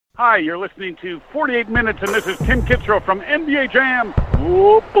Hi, you're listening to 48 Minutes, and this is Tim Kitzrow from NBA Jam.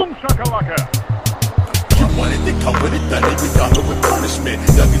 Whoa, boom, shakalaka. You wanted to come with it, done it, we got it with punishment.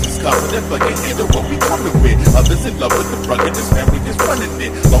 Youngest is confident, but can't handle what we coming with. Others in love with the ruggedness, family just running it.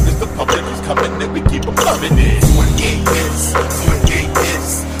 Long as the public is coming in, we keep them loving it. 28 minutes, 28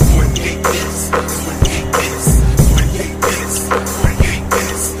 minutes, 28 minutes, 28 minutes, 28 minutes, 28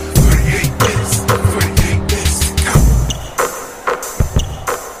 minutes, 28 minutes, 28 minutes, go.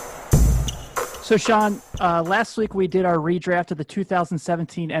 So, Sean, last week we did our redraft of the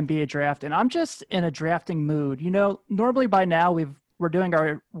 2017 NBA draft, and I'm just in a drafting mood. You know, normally by now we're doing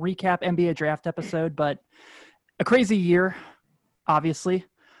our recap NBA draft episode, but a crazy year, obviously.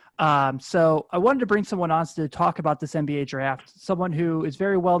 So I wanted to bring someone on to talk about this NBA draft, someone who is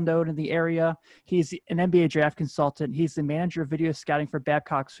very well known in the area. He's an NBA draft consultant. He's the manager of video scouting for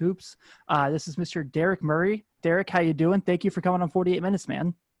Babcock's Hoops. This is Mr. Derek Murray. Derek, how you doing? Thank you for coming on 48 Minutes,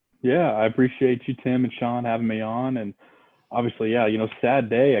 man. Yeah, I appreciate you, Tim and Sean, having me on. And obviously, yeah, sad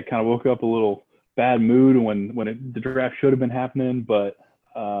day. I kind of woke up a little bad mood when the draft should have been happening, but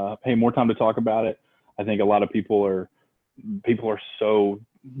hey, more time to talk about it. I think a lot of people are so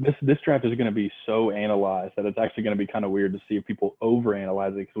this draft is going to be so analyzed that it's actually going to be kind of weird to see if people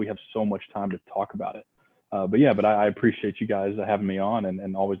overanalyze it because we have so much time to talk about it. But I appreciate you guys having me on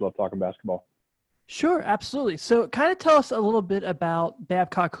and always love talking basketball. Sure, absolutely. So kind of tell us a little bit about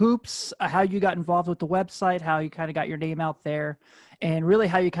Babcock Hoops, how you got involved with the website, how you kind of got your name out there, and really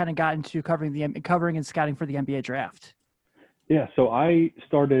how you kind of got into covering and scouting for the NBA draft. Yeah, so I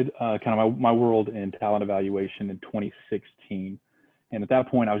started kind of my world in talent evaluation in 2016. And at that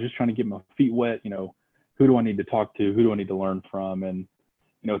point, I was just trying to get my feet wet. Who do I need to talk to? Who do I need to learn from? And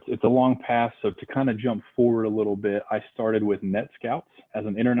it's a long path. So to kind of jump forward a little bit, I started with Net Scouts as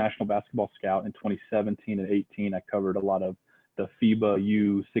an international basketball scout in 2017 and 18. I covered a lot of the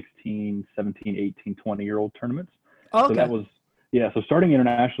FIBA U16, 17, 18, 20-year-old tournaments. Okay. So that was, so starting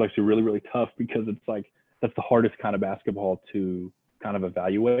international is actually really, really tough because it's like, that's the hardest kind of basketball to kind of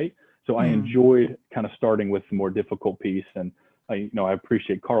evaluate. So I enjoyed kind of starting with the more difficult piece. And I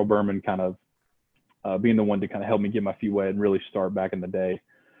appreciate Carl Berman kind of being the one to kind of help me get my feet wet and really start back in the day.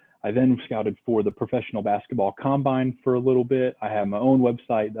 I then scouted for the Professional Basketball Combine for a little bit. I have my own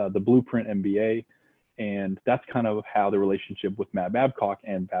website, the Blueprint NBA, and that's kind of how the relationship with Matt Babcock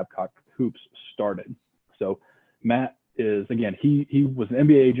and Babcock Hoops started. So Matt is, again, he was an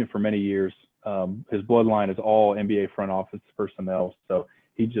NBA agent for many years. His bloodline is all NBA front office personnel. So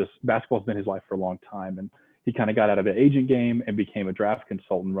basketball's been his life for a long time. And he kind of got out of the agent game and became a draft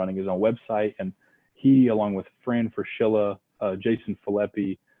consultant running his own website. And he, along with Fran Fraschilla, Jason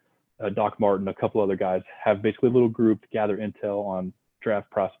Filippi, Doc Martin, a couple other guys, have basically a little group to gather intel on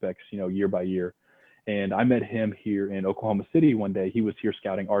draft prospects, year by year. And I met him here in Oklahoma City one day. He was here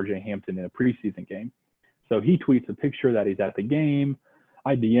scouting RJ Hampton in a preseason game. So he tweets a picture that he's at the game.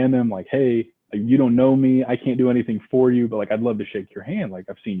 I DM him like, hey, you don't know me. I can't do anything for you, but like, I'd love to shake your hand. Like,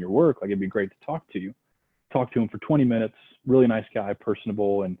 I've seen your work. Like, it'd be great to talk to you. Talked to him for 20 minutes. Really nice guy,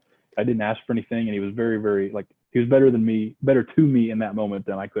 personable. And I didn't ask for anything. And he was very, very, he was better to me in that moment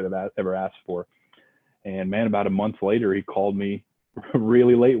than I could have ever asked for. And man, about a month later, he called me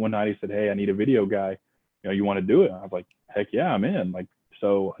really late one night. He said, hey, I need a video guy. You want to do it? I was like, heck yeah, I'm in.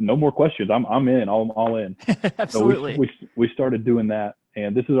 So no more questions. I'm in. All in. Absolutely. So we started doing that.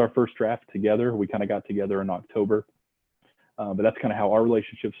 And this is our first draft together. We kind of got together in October. But that's kind of how our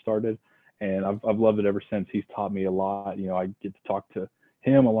relationship started. And I've loved it ever since. He's taught me a lot. I get to talk to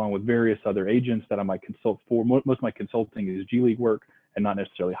him along with various other agents that I might consult for. Most of my consulting is G League work and not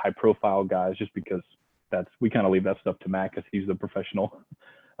necessarily high profile guys, just because we kind of leave that stuff to Matt because he's the professional.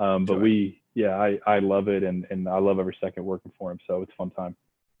 But sure. I love it. And I love every second working for him. So it's a fun time.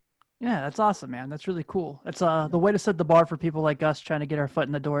 Yeah, that's awesome, man. That's really cool. That's the way to set the bar for people like us trying to get our foot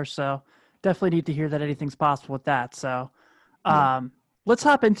in the door. So definitely need to hear that anything's possible with that. So let's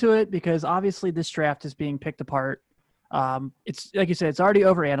hop into it because obviously this draft is being picked apart. It's like you said, it's already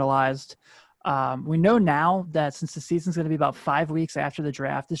overanalyzed. We know now that since the season's going to be about 5 weeks after the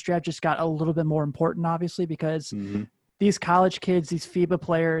draft, this draft just got a little bit more important, obviously, because these college kids, these FIBA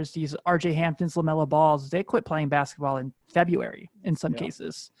players, these RJ Hamptons, LaMelo Balls, they quit playing basketball in February in some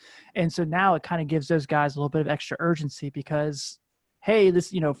cases. And so now it kind of gives those guys a little bit of extra urgency because, hey,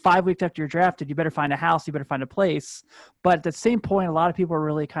 this, 5 weeks after you're drafted, you better find a house, you better find a place. But at the same point, a lot of people are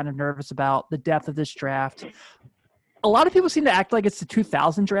really kind of nervous about the depth of this draft. A lot of people seem to act like it's the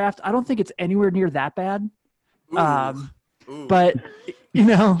 2000 draft. I don't think it's anywhere near that bad. But,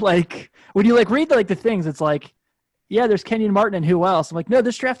 when you read the things, it's like, yeah, there's Kenyon Martin and who else? I'm like, no,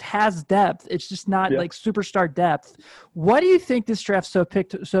 this draft has depth. It's just not Yeah. like superstar depth. What do you think this draft so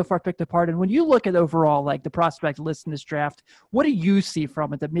far picked apart? And when you look at overall, like the prospect list in this draft, what do you see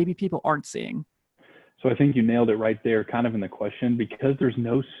from it that maybe people aren't seeing? So I think you nailed it right there, kind of in the question, because there's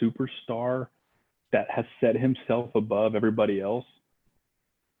no superstar that has set himself above everybody else.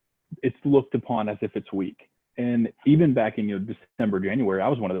 It's looked upon as if it's weak. And even back in December, January, I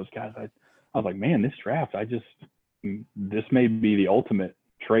was one of those guys. I was like, man, this draft, this may be the ultimate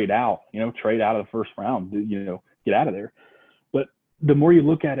trade out of the first round, get out of there. But the more you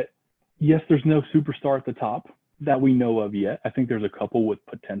look at it, yes, there's no superstar at the top that we know of yet. I think there's a couple with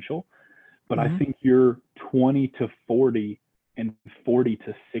potential, but I think your 20 to 40 and 40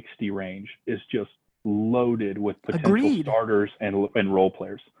 to 60 range is just loaded with potential starters and role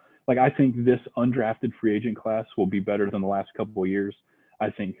players. Like, I think this undrafted free agent class will be better than the last couple of years. I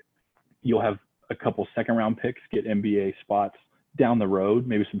think you'll have a couple second round picks get NBA spots down the road,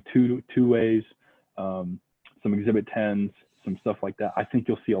 maybe some two ways, some exhibit 10s, some stuff like that. I think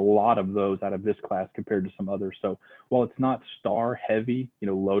you'll see a lot of those out of this class compared to some others. So while it's not star heavy,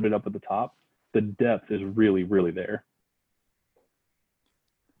 loaded up at the top, the depth is really, really there.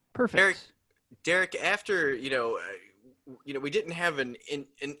 Perfect. Derek, after, we didn't have an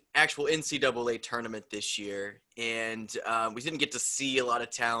actual NCAA tournament this year, and we didn't get to see a lot of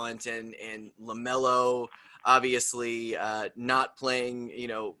talent, and LaMelo obviously not playing,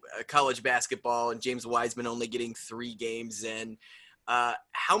 college basketball, and James Wiseman only getting 3 games in.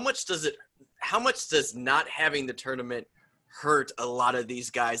 How much does not having the tournament hurt a lot of these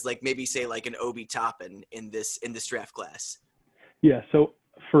guys, like maybe say like an Obi Toppin in this draft class? Yeah, so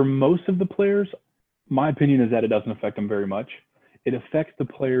for most of the players, my opinion is that it doesn't affect them very much. It affects the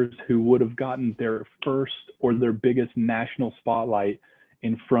players who would have gotten their first or their biggest national spotlight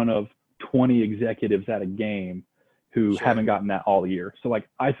in front of 20 executives at a game who haven't gotten that all year. So, like,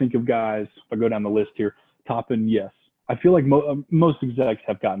 I think of guys, if I go down the list here, Toppin, yes. I feel like most execs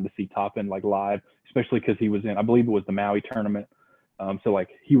have gotten to see Toppin, like, live, especially because he was in, I believe it was the Maui tournament. So, like,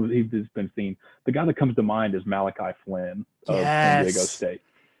 he's been seen. The guy that comes to mind is Malachi Flynn of San Diego State.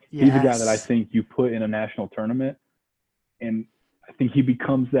 Yes. He's a guy that I think you put in a national tournament, and I think he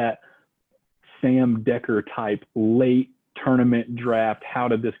becomes that Sam Decker type late tournament draft. How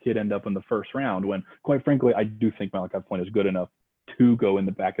did this kid end up in the first round? When, quite frankly, I do think Malachi Flynn is good enough to go in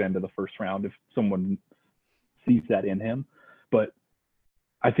the back end of the first round if someone sees that in him. But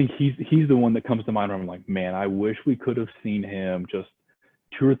I think he's the one that comes to mind where I'm like, man, I wish we could have seen him just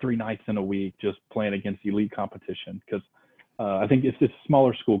 2 or 3 nights in a week just playing against elite competition, because I think it's just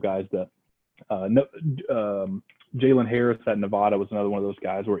smaller school guys that Jalen Harris at Nevada was another one of those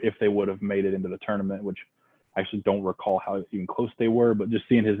guys where if they would have made it into the tournament, which I actually don't recall how even close they were, but just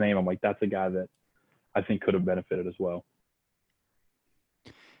seeing his name, I'm like, that's a guy that I think could have benefited as well.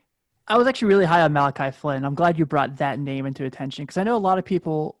 I was actually really high on Malachi Flynn. I'm glad you brought that name into attention, because I know a lot of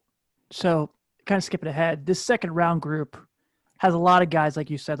people, so kind of skipping ahead, this second round group has a lot of guys, like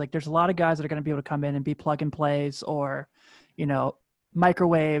you said, like there's a lot of guys that are going to be able to come in and be plug and plays or,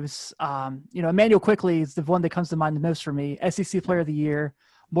 microwaves. Emmanuel Quickley is the one that comes to mind the most for me. SEC Player of the Year,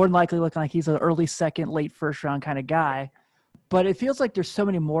 more than likely looking like he's an early second, late first round kind of guy. But it feels like there's so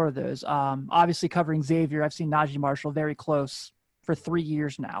many more of those. Obviously covering Xavier, I've seen Najee Marshall very close for 3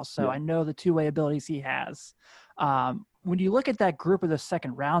 years now. So I know the two-way abilities he has. When you look at that group of the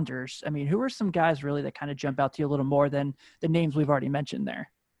second rounders, I mean, who are some guys really that kind of jump out to you a little more than the names we've already mentioned there?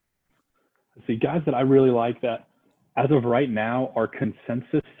 See, guys that I really like that as of right now are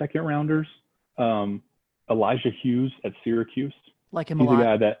consensus second rounders. Elijah Hughes at Syracuse. Like him he's a lot. A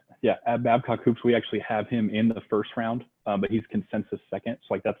guy that, at Babcock Hoops, we actually have him in the first round, but he's consensus second.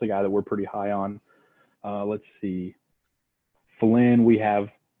 So, like, that's a guy that we're pretty high on. Let's see. Flynn, we have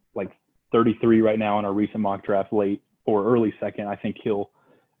like 33 right now in our recent mock draft, late or early second. I think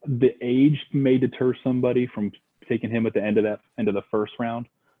the age may deter somebody from taking him at the end of the first round,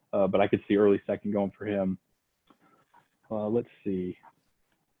 but I could see early second going for him. Let's see.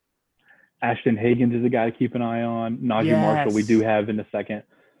 Ashton Higgins is a guy to keep an eye on. Najee Marshall, we do have in the second.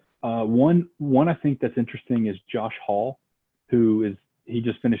 One I think that's interesting is Josh Hall, he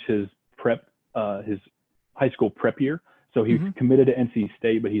just finished his his high school prep year. So he's committed to NC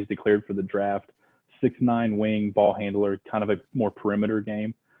State, but he's declared for the draft. 6'9" wing, ball handler, kind of a more perimeter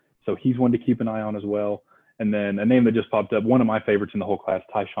game. So he's one to keep an eye on as well. And then a name that just popped up, one of my favorites in the whole class,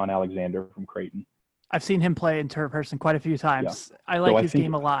 Tyshawn Alexander from Creighton. I've seen him play in person quite a few times. Yeah. I like his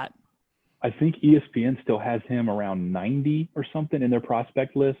game a lot. I think ESPN still has him around 90 or something in their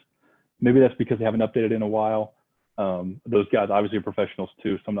prospect list. Maybe that's because they haven't updated in a while. Those guys obviously are professionals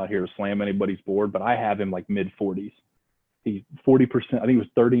too, so I'm not here to slam anybody's board, but I have him like mid 40s. He's 40%. I think it was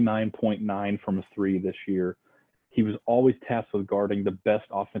 39.9 from a three this year. He was always tasked with guarding the best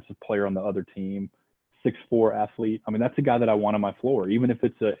offensive player on the other team, 6'4" athlete. I mean, that's a guy that I want on my floor. Even if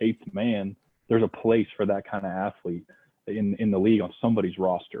it's an eighth man, there's a place for that kind of athlete in the league on somebody's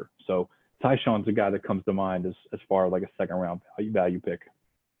roster. So Tyshawn's the guy that comes to mind as far as like a second round value pick.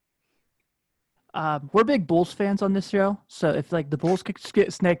 We're big Bulls fans on this show, so if like the Bulls could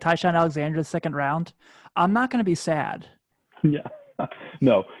snag Tyshawn Alexander the second round, I'm not going to be sad. Yeah,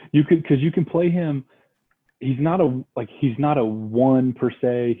 no, you could, because you can play him. He's not a one per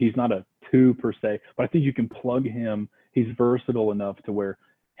se. He's not a two per se, but I think you can plug him. He's versatile enough to where,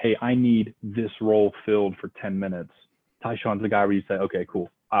 hey, I need this role filled for 10 minutes. Tyshawn's the guy where you say, okay, cool,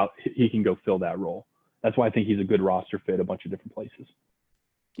 he can go fill that role. That's why I think he's a good roster fit a bunch of different places.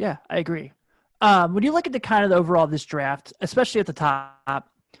 Yeah, I agree. When you look at the kind of the overall of this draft, especially at the top,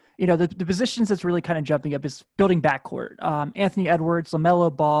 the positions that's really kind of jumping up is building backcourt. Anthony Edwards,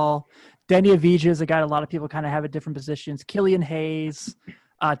 LaMelo Ball, Deni Avdija is a guy a lot of people kind of have at different positions. Killian Hayes,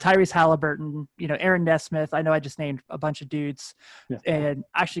 Tyrese Halliburton, Aaron Nesmith. I know I just named a bunch of dudes, and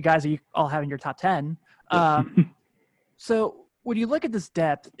actually guys that you all have in your top 10. So when you look at this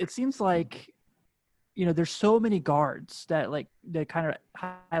depth, it seems like, there's so many guards that kind of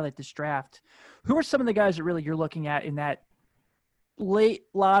highlight this draft. Who are some of the guys that really you're looking at in that late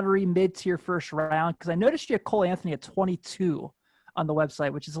lottery, mid-tier first round? Because I noticed you have Cole Anthony at 22 on the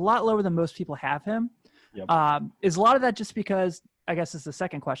website, which is a lot lower than most people have him. Yep. Is a lot of that just because, I guess is the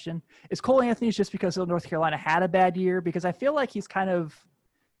second question, is Cole Anthony just because North Carolina had a bad year? Because I feel like he's kind of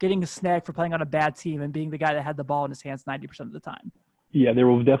getting a snag for playing on a bad team and being the guy that had the ball in his hands 90% of the time. Yeah, there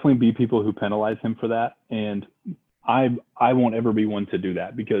will definitely be people who penalize him for that. And I won't ever be one to do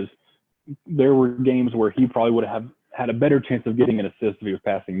that, because there were games where he probably would have had a better chance of getting an assist if he was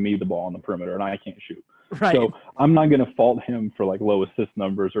passing me the ball on the perimeter and I can't shoot. Right. So I'm not going to fault him for like low assist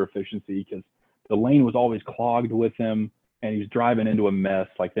numbers or efficiency, because the lane was always clogged with him and he's driving into a mess.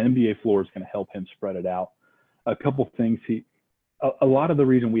 Like the NBA floor is going to help him spread it out. A couple things. A lot of the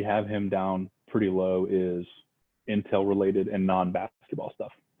reason we have him down pretty low is Intel related and non-basketball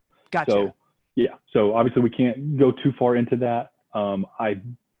stuff. Gotcha. So yeah. So obviously we can't go too far into that. I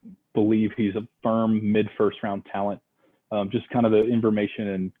believe he's a firm mid-first round talent. Just kind of the information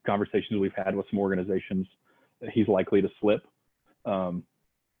and conversations we've had with some organizations, he's likely to slip. Won't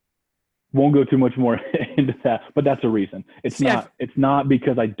go too much more into that, but that's a reason. It's not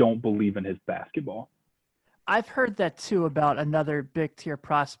because I don't believe in his basketball. I've heard that too about another big tier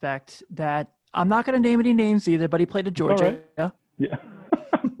prospect that I'm not going to name any names either, but he played at Georgia. Right. Yeah.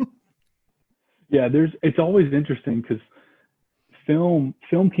 Yeah. It's always interesting because film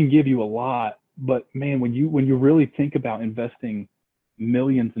can give you a lot, but man, when you really think about investing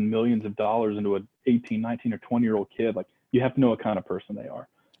millions and millions of dollars into an 18, 19 or 20-year-old kid, like you have to know what kind of person they are.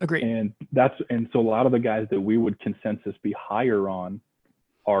 Agreed. And so a lot of the guys that we would consensus be higher on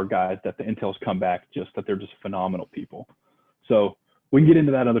are guys that the intel's come back just that they're just phenomenal people. So we can get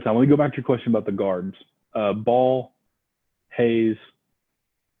into that another time. Let me go back to your question about the guards. Ball, Hayes,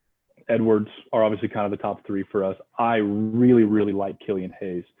 Edwards are obviously kind of the top three for us. I really, really like Killian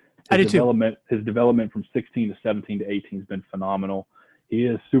Hayes. His development from 16 to 17 to 18 has been phenomenal. He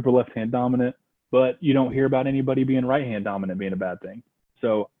is super left-hand dominant, but you don't hear about anybody being right-hand dominant being a bad thing.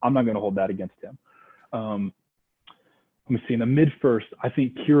 So I'm not going to hold that against him. Let me see. In the mid-first, I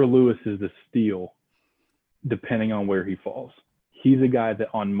think Kira Lewis is the steal, depending on where he falls. He's a guy that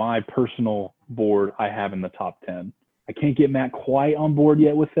on my personal board, I have in the top 10. I can't get Matt quite on board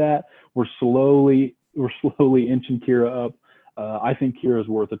yet with that. We're slowly inching Kira up. I think Kira is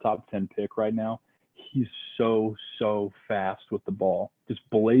worth a top 10 pick right now. He's so fast with the ball, just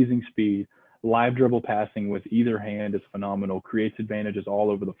blazing speed. Live dribble passing with either hand is phenomenal, creates advantages all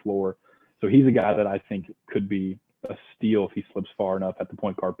over the floor. So he's a guy that I think could be a steal if he slips far enough at the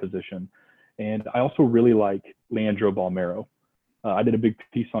point guard position. And I also really like Leandro Balmero. I did a big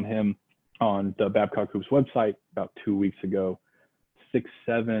piece on him on the Babcock Hoops website about 2 weeks ago.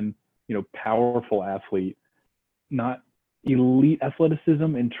 6'7", powerful athlete, not elite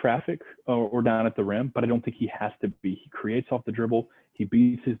athleticism in traffic or down at the rim, but I don't think he has to be. He creates off the dribble, he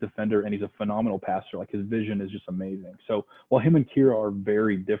beats his defender, and he's a phenomenal passer. Like his vision is just amazing. So while him and Kira are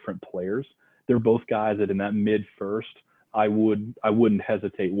very different players, they're both guys that in that mid-first, I wouldn't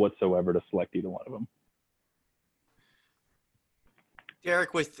hesitate whatsoever to select either one of them.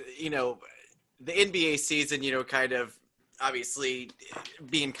 Derek, with the NBA season, kind of obviously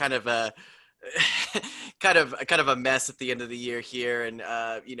being kind of a mess at the end of the year here, and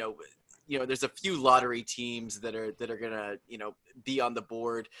there's a few lottery teams that are gonna be on the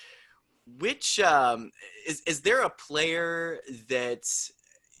board. Which is there a player that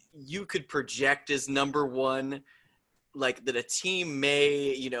you could project as number one, like that a team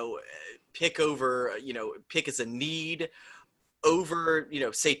may pick as a need over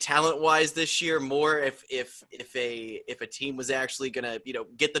say talent wise this year more if a team was actually gonna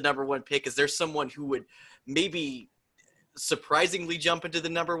get the number one pick? Is there someone who would maybe surprisingly jump into the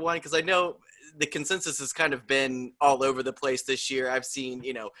number one? Because I know the consensus has kind of been all over the place this year. I've seen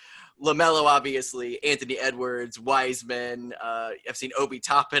LaMelo, obviously, Anthony Edwards, Wiseman. I've seen Obi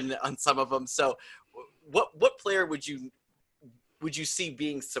Toppin on some of them. So what player would you see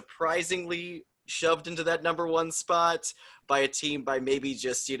being surprisingly shoved into that number one spot by a team by maybe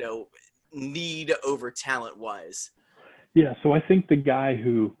just need over talent wise? Yeah, so I think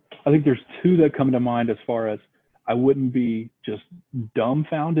there's two that come to mind as far as I wouldn't be just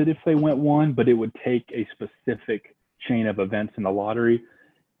dumbfounded if they went one, but it would take a specific chain of events in the lottery.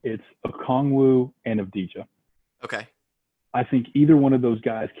 It's Okongwu and Avdija. Okay. I think either one of those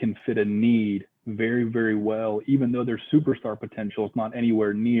guys can fit a need very, very well, even though their superstar potential is not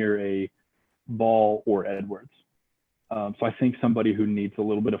anywhere near a Ball or Edwards. So I think somebody who needs a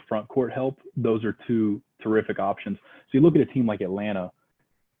little bit of front court help, those are two terrific options. So you look at a team like Atlanta,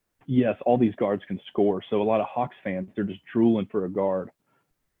 yes, all these guards can score. So a lot of Hawks fans, they're just drooling for a guard.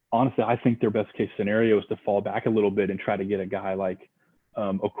 Honestly, I think their best case scenario is to fall back a little bit and try to get a guy like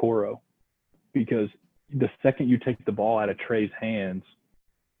Okoro, because the second you take the ball out of Trey's hands,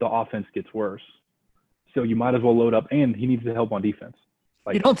 the offense gets worse. So you might as well load up, and he needs the help on defense.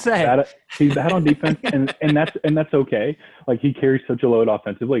 Like, You don't say. He's bad on defense, and that's okay. Like, he carries such a load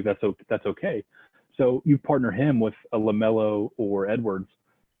offensively. That's okay. So you partner him with a LaMelo or Edwards.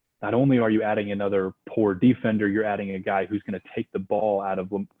 Not only are you adding another poor defender, you're adding a guy who's going to take the ball out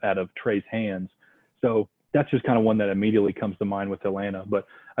of Trey's hands. So that's just kind of one that immediately comes to mind with Atlanta. But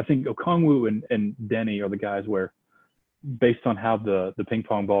I think Okongwu and Denny are the guys where, based on how the ping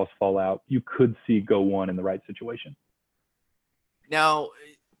pong balls fall out, you could see go one in the right situation. Now,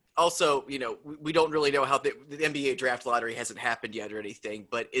 also, we don't really know how the NBA draft lottery hasn't happened yet or anything,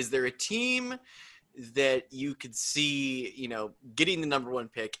 but is there a team that you could see, getting the number one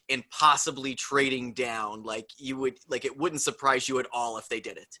pick and possibly trading down? It wouldn't surprise you at all if they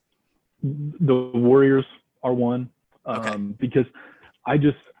did it. The Warriors are one, Okay. Because I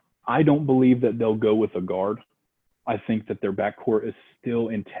don't believe that they'll go with a guard. I think that their backcourt is still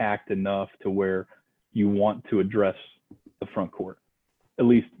intact enough to where you want to address the front court, at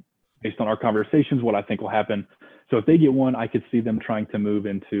least based on our conversations, what I think will happen. So if they get one, I could see them trying to move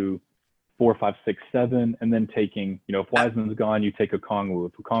into 4, 5, 6, 7, and then taking, if Wiseman's gone, you take Okongwu.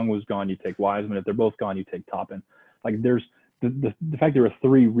 If Okongwu's gone, you take Wiseman. If they're both gone, you take Toppin. Like, there's the fact there are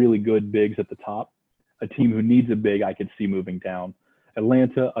 3 really good bigs at the top. A team who needs a big, I could see moving down.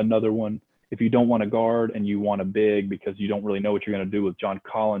 Atlanta, another one. If you don't want a guard and you want a big because you don't really know what you're going to do with John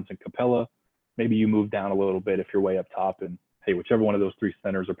Collins and Capella, maybe you move down a little bit if you're way up top, and hey, whichever one of those 3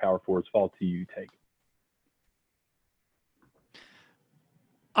 centers or power forwards fall to you, take.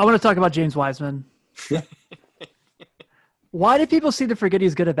 I want to talk about James Wiseman. Yeah. Why do people seem to forget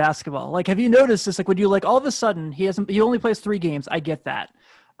he's good at basketball? Like, have you noticed this? Like, when you all of a sudden he only plays 3 games. I get that.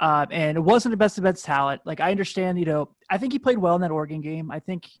 And it wasn't the best of best talent. Like, I understand, I think he played well in that Oregon game. I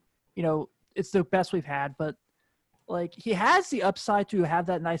think, it's the best we've had, but like, he has the upside to have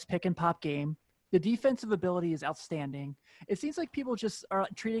that nice pick and pop game. The defensive ability is outstanding. It seems like people just are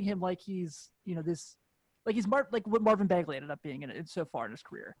treating him like he's, he's like what Marvin Bagley ended up being in so far in his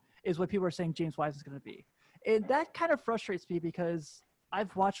career is what people are saying James Wiseman is going to be. And that kind of frustrates me because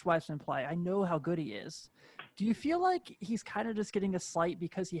I've watched Wiseman play. I know how good he is. Do you feel like he's kind of just getting a slight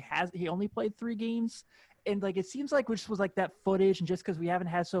because he only played 3 games? And it seems like which was like that footage, and just because we haven't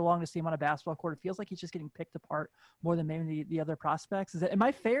had so long to see him on a basketball court, it feels like he's just getting picked apart more than maybe the other prospects. Am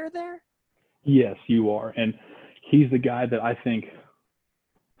I fair there? Yes, you are. And he's the guy that I think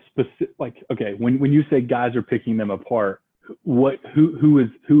okay, when you say guys are picking them apart, who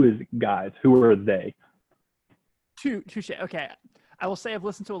is guys? Who are they? Touche. Okay. I will say I've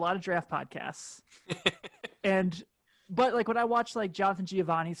listened to a lot of draft podcasts. But when I watch Jonathan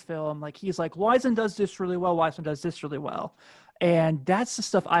Giovanni's film, he's like, Wiseman does this really well. Wiseman does this really well. And that's the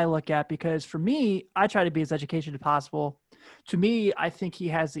stuff I look at because for me, I try to be as educated as possible. To me, I think he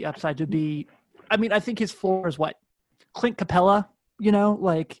has the upside to be, I think his floor is what? Clint Capella,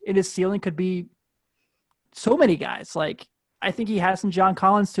 and his ceiling could be so many guys. I think he has some John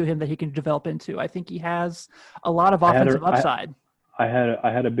Collins to him that he can develop into. I think he has a lot of offensive upside. I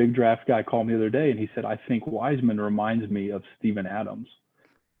had a big draft guy call me the other day, and he said, I think Wiseman reminds me of Steven Adams.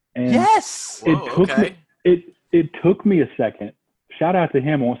 And Yes. it Whoa, took me, okay. it took me a second. Shout out to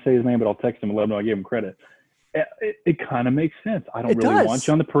him. I won't say his name, but I'll text him and let him know I gave him credit. It kind of makes sense. I don't It really does. want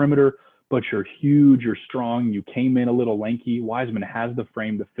you on the perimeter, but you're huge, you're strong, you came in a little lanky. Wiseman has the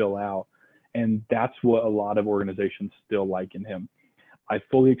frame to fill out, and that's what a lot of organizations still like in him. I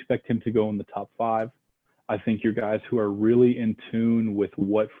fully expect him to go in the top 5. I think your guys who are really in tune with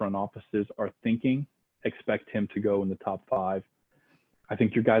what front offices are thinking expect him to go in the top 5. I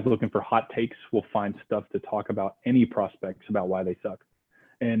think your guys looking for hot takes will find stuff to talk about any prospects about why they suck.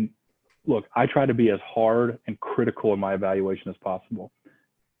 And look, I try to be as hard and critical in my evaluation as possible.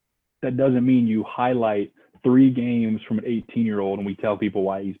 That doesn't mean you highlight 3 games from an 18-year-old and we tell people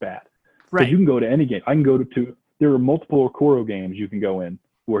why he's bad. Because Right. you can go to any game. I can go to there are multiple Okoro games you can go in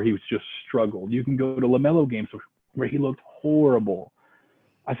where he was just struggled. You can go to LaMelo games where he looked horrible.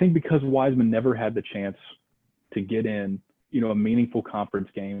 I think because Wiseman never had the chance to get in, a meaningful conference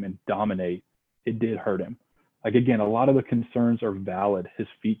game and dominate, it did hurt him. Like, again, a lot of the concerns are valid. His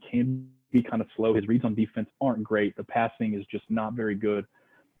feet can be kind of slow. His reads on defense aren't great. The passing is just not very good.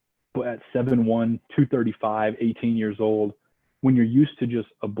 But at 7'1", 235, 18 years old, when you're used to just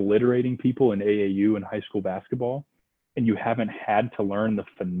obliterating people in AAU and high school basketball, and you haven't had to learn the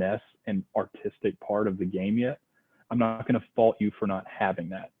finesse and artistic part of the game yet, I'm not going to fault you for not having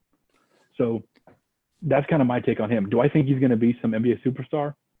that. So that's kind of my take on him. Do I think he's going to be some NBA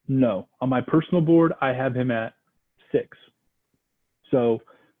superstar? No. On my personal board, I have him at 6. So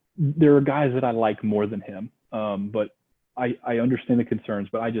there are guys that I like more than him, but I understand the concerns.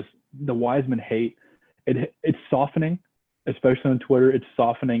 But the Wiseman hate, it's softening, especially on Twitter. It's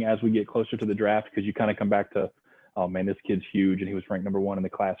softening as we get closer to the draft because you kind of come back to, oh man, this kid's huge and he was ranked number 1 in the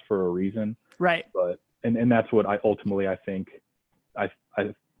class for a reason. Right. But and that's what I think. I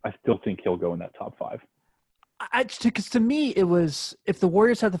still think he'll go in that top 5. Because to me, it was if the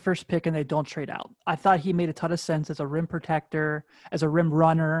Warriors have the first pick and they don't trade out, I thought he made a ton of sense as a rim protector, as a rim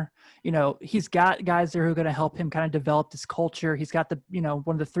runner. He's got guys there who are going to help him kind of develop this culture. He's got one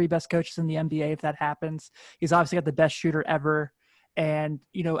of the 3 best coaches in the NBA if that happens. He's obviously got the best shooter ever. And,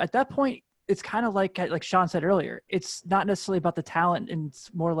 at that point, it's kind of like Sean said earlier, it's not necessarily about the talent, and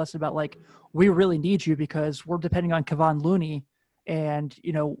it's more or less about we really need you because we're depending on Kevon Looney, and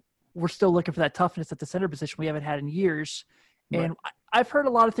we're still looking for that toughness at the center position we haven't had in years. Right. And I've heard a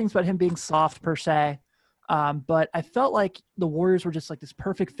lot of things about him being soft per se, but I felt like the Warriors were just this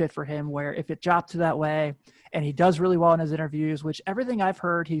perfect fit for him, where if it dropped to that way, and he does really well in his interviews, which everything I've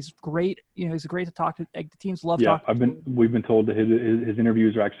heard, he's great. He's great to talk to. The teams love talking. We've been told that his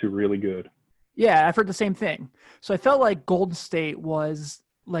interviews are actually really good. Yeah, I've heard the same thing. So I felt like Golden State was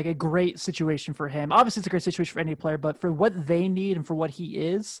a great situation for him. Obviously, it's a great situation for any player, but for what they need and for what he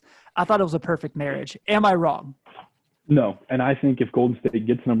is, I thought it was a perfect marriage. Am I wrong? No, and I think if Golden State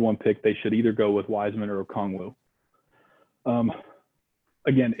gets the number 1 pick, they should either go with Wiseman or Okongwu.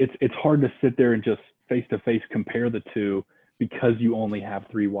 Again, it's hard to sit there and just face-to-face compare the two because you only have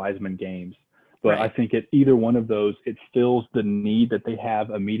 3 Wiseman games. But Right. I think at either one of those, it fills the need that they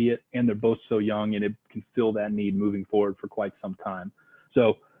have immediate, and they're both so young, and it can fill that need moving forward for quite some time.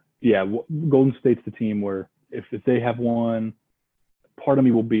 So, yeah, Golden State's the team where if they have one, part of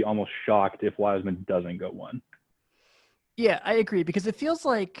me will be almost shocked if Wiseman doesn't go 1. Yeah, I agree, because it feels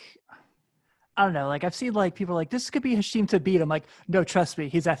like, I don't know, I've seen people this could be his team to beat. I'm like, no, trust me,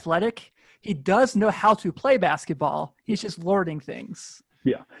 he's athletic. He does know how to play basketball. He's just learning things.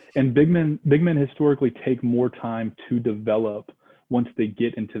 Yeah, and big men historically take more time to develop once they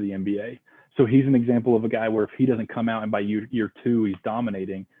get into the NBA. So he's an example of a guy where if he doesn't come out and by year 2 he's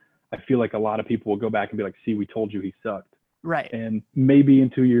dominating, I feel like a lot of people will go back and be like, see, we told you he sucked. Right. And maybe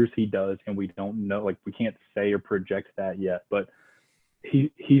in 2 years he does, and we don't know. We can't say or project that yet. But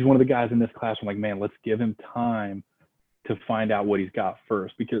he's one of the guys in this class. I'm like, man, let's give him time to find out what he's got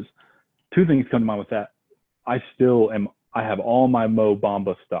first. Because 2 things come to mind with that. I have all my Mo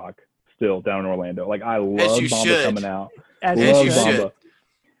Bamba stock still down in Orlando. I love Bamba coming out. As Love you Bamba. should.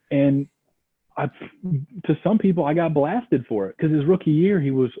 And to some people, I got blasted for it because his rookie year,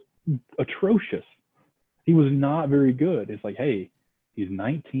 he was atrocious. He was not very good. It's like, hey, he's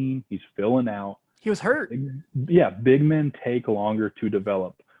 19. He's filling out. He was hurt. Yeah, big men take longer to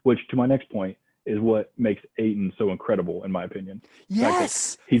develop, which to my next point is what makes Ayton so incredible, in my opinion.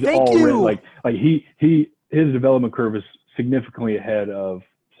 Yes. He's Thank already you. His development curve is significantly ahead of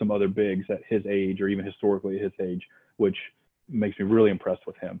some other bigs at his age or even historically at his age, which makes me really impressed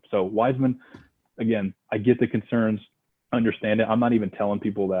with him. So Wiseman, again, I get the concerns, understand it. I'm not even telling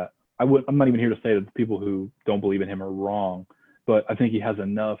people that. I'm not even here to say that the people who don't believe in him are wrong, but I think he has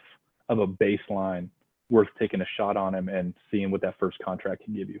enough of a baseline worth taking a shot on him and seeing what that first contract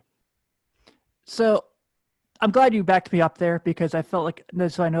can give you. So I'm glad you backed me up there because I felt like,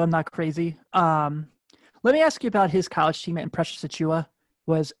 so I know I'm not crazy. Let me ask you about his college teammate and Precious Achiuwa.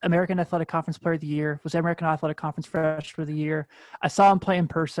 Was American Athletic Conference Player of the Year, was American Athletic Conference Freshman of the Year. I saw him play in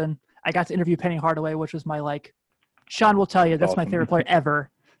person. I got to interview Penny Hardaway, which was my, like, Sean will tell you, that's awesome. my favorite player ever.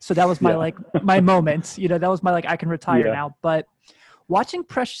 So that was my, like, my moment. You know, that was my, like, I can retire now. But watching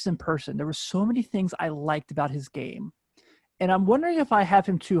Precious in person, there were so many things I liked about his game. And I'm wondering if I have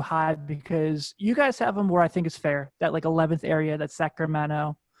him too high because you guys have him where I think it's fair, that, like, 11th area, that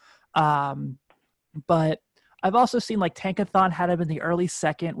Sacramento. But I've also seen like Tankathon had him in the early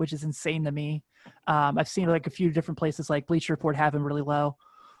second, which is insane to me. I've seen like a few different places like Bleacher Report have him really low.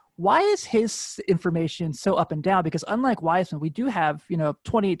 Why is his information so up and down? Because unlike Wiseman, we do have,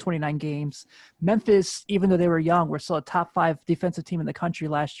 28, 29 games. Memphis, even though they were young, were still a top 5 defensive team in the country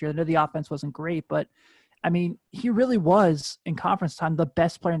last year. I know the offense wasn't great, but I mean, he really was in conference time the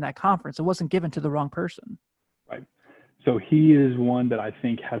best player in that conference. It wasn't given to the wrong person. Right. So he is one that I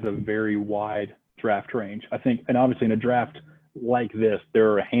think has a very wide draft range. I think, and obviously in a draft like this, there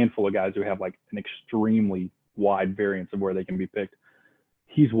are a handful of guys who have like an extremely wide variance of where they can be picked.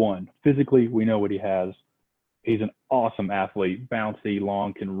 He's one. Physically, we know what he has. He's an awesome athlete, bouncy,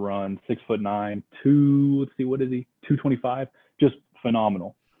 long, can run, 6'9", 225, just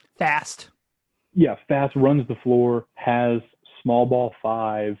phenomenal. Fast. Yeah, fast, runs the floor, has small ball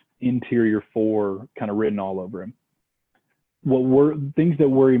 5, interior 4 kind of written all over him. Things that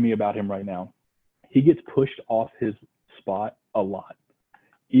worry me about him right now, he gets pushed off his spot a lot.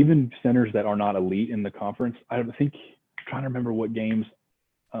 Even centers that are not elite in the conference, I think, I'm trying to remember what games,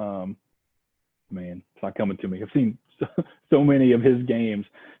 man, it's not coming to me. I've seen so many of his games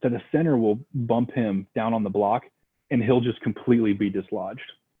that the center will bump him down on the block and he'll just completely be dislodged.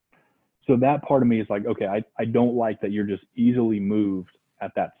 So that part of me is like, okay, I don't like that you're just easily moved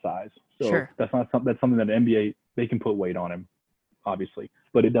at that size. So sure. That's something that the NBA, they can put weight on him, obviously,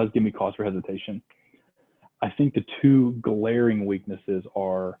 but it does give me cause for hesitation. I think the two glaring weaknesses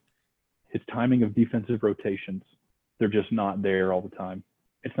are his timing of defensive rotations. They're just not there all the time.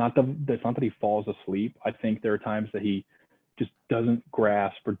 It's not that he falls asleep. I think there are times that he just doesn't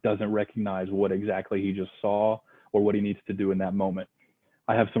grasp or doesn't recognize what exactly he just saw or what he needs to do in that moment.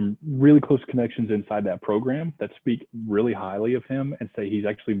 I have some really close connections inside that program that speak really highly of him and say he's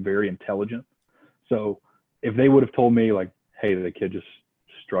actually very intelligent. So if they would have told me like, hey, the kid just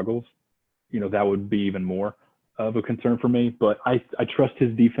struggles, that would be even more of a concern for me. But I trust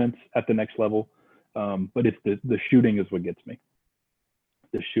his defense at the next level. But it's the shooting is what gets me.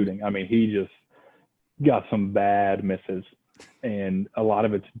 The shooting. I mean, he just got some bad misses, and a lot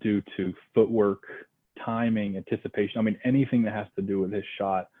of it's due to footwork, timing, anticipation. I mean, anything that has to do with his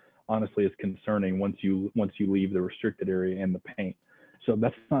shot, honestly, is concerning once you leave the restricted area and the paint. So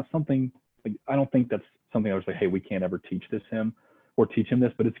that's not something. Like, I don't think that's something I was like, hey, we can't ever teach him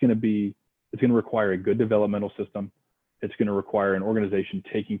this, but it's going to require a good developmental system. It's going to require an organization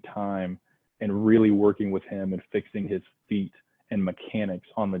taking time and really working with him and fixing his feet and mechanics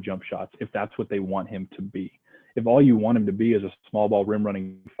on the jump shots, if that's what they want him to be. If all you want him to be is a small ball rim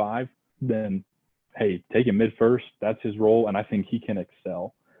running 5, then, hey, take him mid-first. That's his role, and I think he can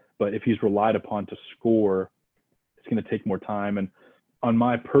excel. But if he's relied upon to score, it's going to take more time. And on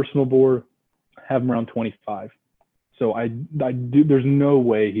my personal board, have him around 25. So I do. There's no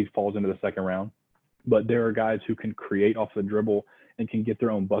way he falls into the second round, but there are guys who can create off the dribble and can get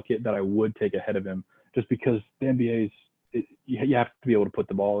their own bucket that I would take ahead of him, just because the NBA's you have to be able to put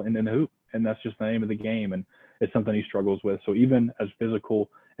the ball in the hoop, and that's just the name of the game, and it's something he struggles with. So even as physical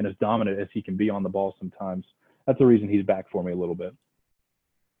and as dominant as he can be on the ball sometimes, that's the reason he's back for me a little bit.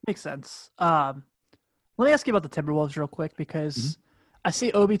 Makes sense. Let me ask you about the Timberwolves real quick because I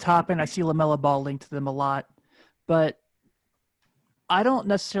see Obi Toppin, I see LaMelo Ball linked to them a lot, but I don't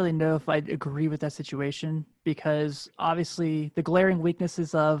necessarily know if I'd agree with that situation because obviously the glaring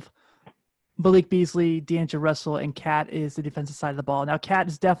weaknesses of Malik Beasley, D'Angelo Russell, and Cat is the defensive side of the ball. Now, Cat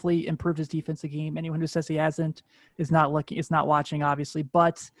has definitely improved his defensive game. Anyone who says he hasn't is not watching, obviously,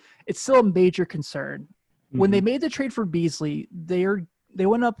 but it's still a major concern. When they made the trade for Beasley, they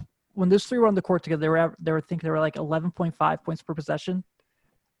went up when those three were on the court together. They were like 11.5 points per possession.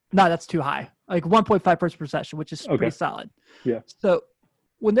 No, that's too high. Like 1.5 points per possession, which is pretty solid. Yeah. So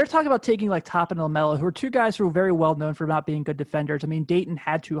when they're talking about taking like Toppin and LaMelo, who are two guys who are very well known for not being good defenders. I mean, Dayton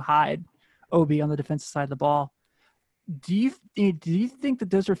had to hide Obi on the defensive side of the ball. Do you think that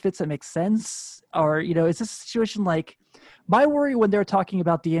those are fits that make sense? Or, is this a situation like my worry when they're talking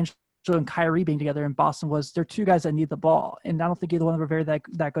about D'Angelo and Kyrie being together in Boston was they're two guys that need the ball. And I don't think either one of them are very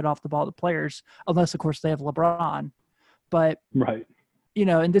that good off the ball, the players, unless, of course, they have LeBron. But, Right.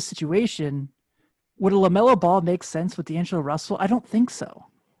 In this situation, would a LaMelo Ball make sense with D'Angelo Russell? I don't think so.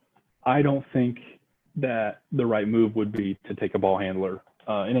 I don't think that the right move would be to take a ball handler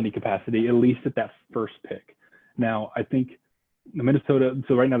in any capacity, at least at that first pick. Now, I think the Minnesota,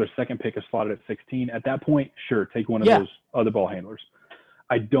 so right now their second pick is slotted at 16. At that point, sure, take one of those other ball handlers.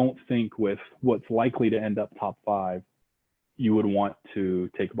 I don't think with what's likely to end up top 5, you would want to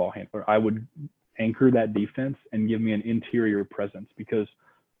take a ball handler. I would anchor that defense and give me an interior presence because,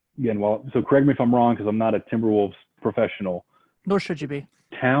 again, so correct me if I'm wrong because I'm not a Timberwolves professional. Nor should you be.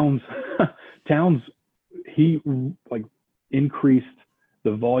 Towns, he like increased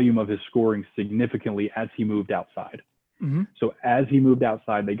the volume of his scoring significantly as he moved outside. Mm-hmm. So as he moved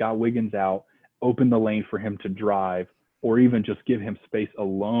outside, they got Wiggins out, opened the lane for him to drive, or even just give him space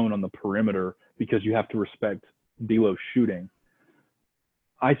alone on the perimeter because you have to respect D'Lo's shooting.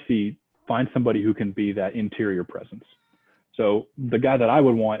 I see, find somebody who can be that interior presence. So the guy that I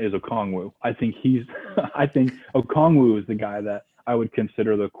would want is Okongwu. I think Okongwu is the guy that I would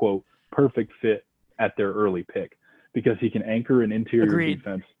consider the, quote, perfect fit at their early pick because he can anchor an interior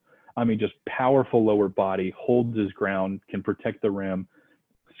defense. I mean, just powerful lower body, holds his ground, can protect the rim,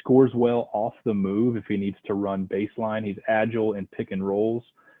 scores well off the move if he needs to run baseline. He's agile in pick and rolls.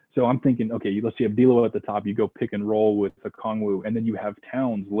 So I'm thinking, okay, let's see, if D'Lo at the top, you go pick and roll with Okongwu, and then you have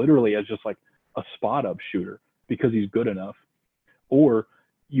Towns literally as just like a spot up shooter because he's good enough. Or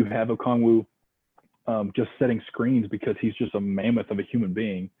you have Okongwu just setting screens because he's just a mammoth of a human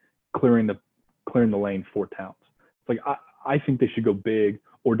being, clearing the lane for Towns. It's like I think they should go big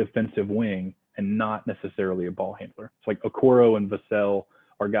or defensive wing and not necessarily a ball handler. It's like Okoro and Vassell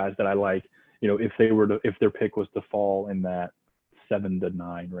are guys that I like, if their pick was to fall in that 7 to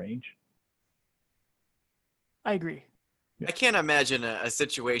 9 range. I agree. I can't imagine a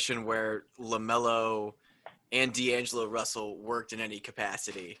situation where LaMelo and D'Angelo Russell worked in any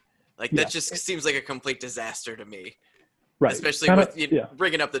capacity. Like that just seems like a complete disaster to me. Right. Especially with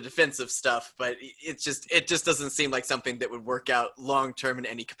bringing up the defensive stuff, but it just doesn't seem like something that would work out long term in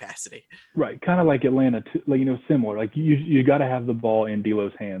any capacity. Right, kind of like Atlanta, similar. Like you got to have the ball in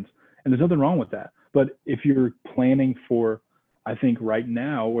D'Lo's hands, and there's nothing wrong with that. But if you're planning for, I think right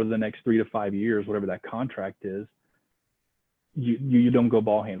now or the next 3 to 5 years, whatever that contract is, you don't go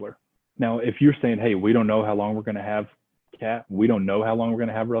ball handler. Now, if you're saying, hey, we don't know how long we're going to have Cat, we don't know how long we're going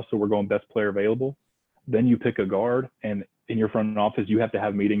to have Russell, we're going best player available, then you pick a guard, and in your front office, you have to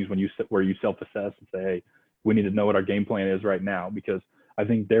have meetings where you self-assess and say, hey, we need to know what our game plan is right now, because I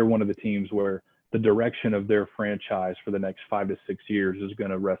think they're one of the teams where the direction of their franchise for the next 5 to 6 years is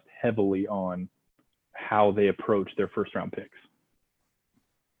going to rest heavily on how they approach their first-round picks.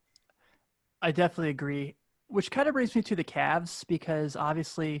 I definitely agree, which kind of brings me to the Cavs because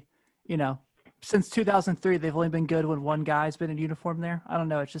obviously, since 2003, they've only been good when one guy's been in uniform there. I don't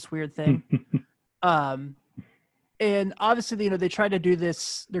know. It's just a weird thing. And obviously, they try to do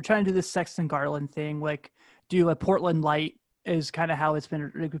this. They're trying to do this Sexton Garland thing, like do a Portland Light is kind of how it's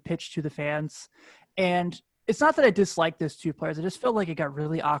been pitched to the fans. And it's not that I dislike those two players. I just feel like it got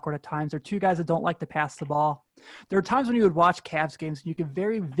really awkward at times. They're two guys that don't like to pass the ball. There are times when you would watch Cavs games and you could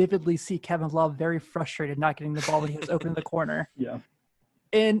very vividly see Kevin Love very frustrated not getting the ball when he was open in the corner. Yeah.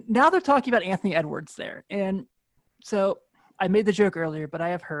 And now they're talking about Anthony Edwards there. And so I made the joke earlier, but I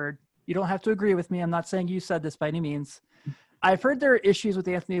have heard, you don't have to agree with me. I'm not saying you said this by any means. I've heard there are issues with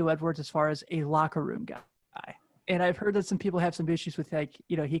Anthony Edwards as far as a locker room guy. And I've heard that some people have some issues with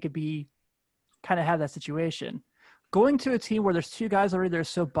he could be kind of have that situation. Going to a team where there's two guys already that are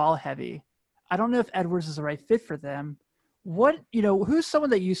so ball heavy, I don't know if Edwards is the right fit for them. Who's someone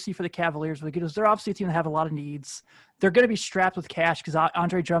that you see for the Cavaliers? Because they're obviously a team that have a lot of needs. They're going to be strapped with cash because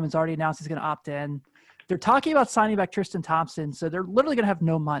Andre Drummond's already announced he's going to opt in. They're talking about signing back Tristan Thompson, so they're literally going to have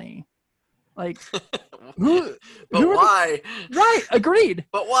no money. Like, why? Right, agreed.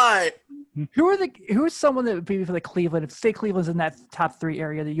 But why? Who is someone that would be for the Cleveland? If say Cleveland's in that top 3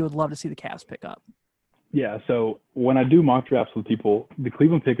 area that you would love to see the Cavs pick up. Yeah. So when I do mock drafts with people, the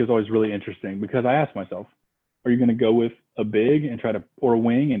Cleveland pick is always really interesting because I ask myself, are you going to go with a big and or a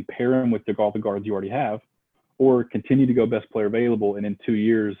wing and pair him with all the guards you already have, or continue to go best player available and in 2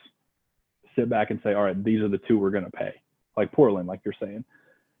 years sit back and say, all right, these are the two we're going to pay, like Portland, like you're saying.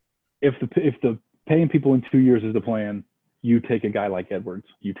 If the paying people in 2 years is the plan, you take a guy like Edwards,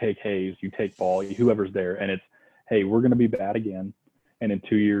 you take Hayes, you take Ball, whoever's there, and it's, hey, we're going to be bad again, and in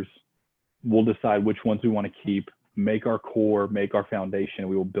 2 years we'll decide which ones we want to keep, make our core, make our foundation, and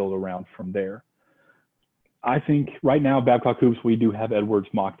we will build around from there. I think right now, Babcock Hoops, we do have Edwards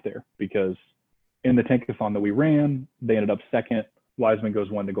mocked there because in the tankathon that we ran, they ended up second. Wiseman goes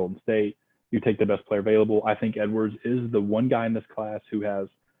 1 to Golden State. You take the best player available. I think Edwards is the one guy in this class who has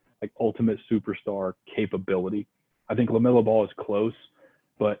like ultimate superstar capability. I think LaMelo Ball is close,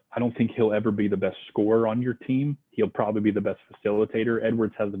 but I don't think he'll ever be the best scorer on your team. He'll probably be the best facilitator.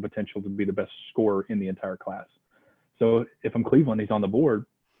 Edwards has the potential to be the best scorer in the entire class. So if I'm Cleveland, he's on the board.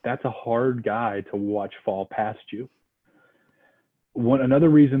 That's a hard guy to watch fall past you. Another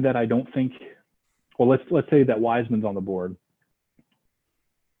reason that I don't think, well, let's say that Wiseman's on the board.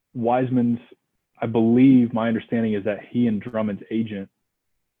 Wiseman's, I believe, my understanding is that he and Drummond's agent,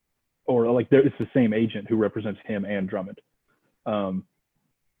 or like it's the same agent who represents him and Drummond.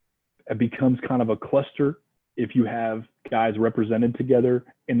 It becomes kind of a cluster if you have guys represented together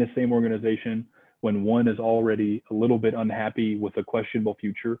in the same organization when one is already a little bit unhappy with a questionable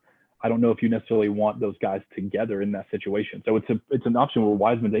future. I don't know if you necessarily want those guys together in that situation. So it's an option where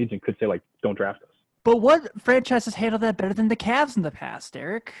Wiseman's agent could say, like, don't draft us. But what franchises handle that better than the Cavs in the past,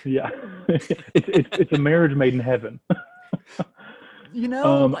 Eric? Yeah, it's a marriage made in heaven. You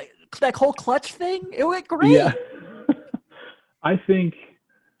know, like that whole clutch thing, it went great. Yeah. I think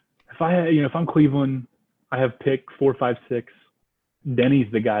if I'm Cleveland, I have pick 4, 5, 6.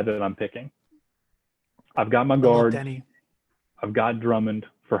 Denny's the guy that I'm picking. I've got my guard. Denny. I've got Drummond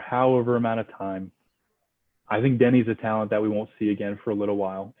for however amount of time. I think Denny's a talent that we won't see again for a little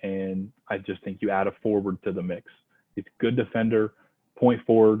while, and I just think you add a forward to the mix. He's a good defender, point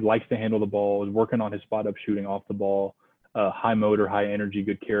forward, likes to handle the ball, is working on his spot-up shooting off the ball, high motor, high energy,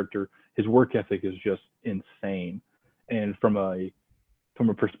 good character. His work ethic is just insane. And from a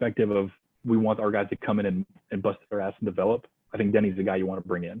perspective of we want our guys to come in and bust their ass and develop, I think Denny's the guy you want to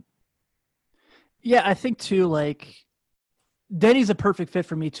bring in. Yeah, I think too, like, Denny's a perfect fit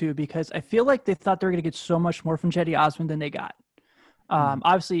for me too, because I feel like they thought they were going to get so much more from Cedi Osman than they got.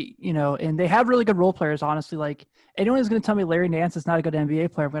 Obviously, you know, and they have really good role players, honestly. Like, anyone who's going to tell me Larry Nance is not a good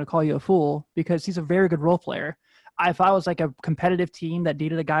NBA player, I'm going to call you a fool, because he's a very good role player. If I was like a competitive team that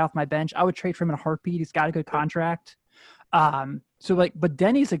needed a guy off my bench, I would trade for him in a heartbeat. He's got a good contract. But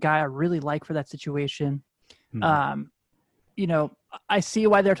Denny's a guy I really like for that situation. You know, I see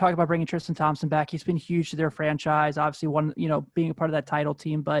why they're talking about bringing Tristan Thompson back. He's been huge to their franchise, obviously being a part of that title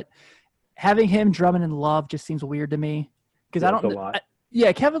team, but having him, Drummond, and Love just seems weird to me. Because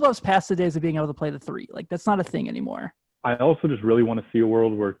Kevin Love's past the days of being able to play the 3. Like, that's not a thing anymore. I also just really want to see a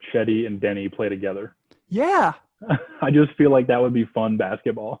world where Cedi and Denny play together. Yeah. I just feel like that would be fun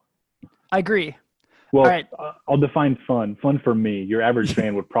basketball. I agree. Well, all right. I'll define fun. Fun for me. Your average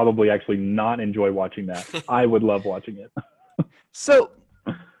fan would probably actually not enjoy watching that. I would love watching it. So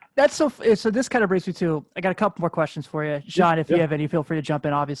this kind of brings me to, I got a couple more questions for you. John, if you have any, feel free to jump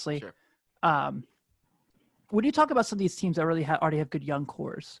in, obviously. Sure. When you talk about some of these teams that really already have good young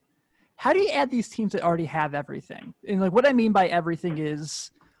cores, how do you add these teams that already have everything? And like what I mean by everything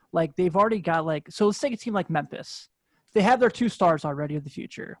is like they've already got so let's take a team like Memphis. They have their 2 stars already of the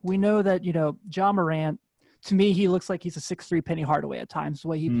future. We know that, Ja Morant, to me, he looks like he's a 6'3" Penny Hardaway at times. The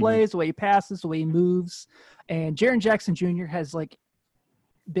way he plays, the way he passes, the way he moves. And Jaren Jackson Jr. has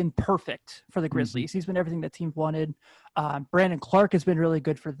been perfect for the Grizzlies. He's been everything that team wanted. Brandon Clark has been really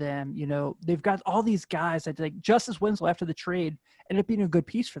good for them. They've got all these guys that Justice Winslow after the trade ended up being a good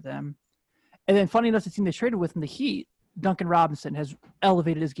piece for them. And then funny enough, the team they traded with in the Heat, Duncan Robinson, has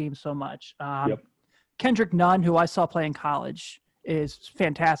elevated his game so much. Kendrick Nunn, who I saw play in college, is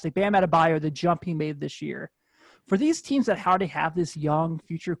fantastic. Bam Adebayo, the jump he made this year. For these teams that already have this young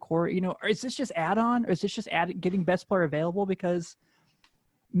future core, is this just add-on, or is this just getting best player available? Because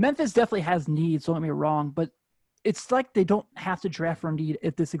Memphis definitely has needs, don't get me wrong, but it's like they don't have to draft for need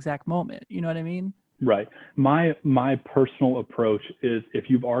at this exact moment. You know what I mean? Right. My personal approach is if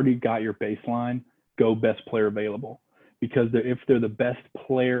you've already got your baseline, go best player available. Because if they're the best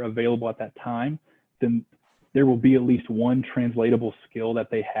player available at that time, then there will be at least one translatable skill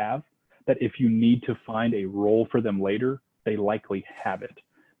that they have that if you need to find a role for them later, they likely have it.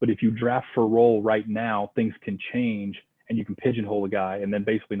 But if you draft for a role right now, things can change and you can pigeonhole a guy and then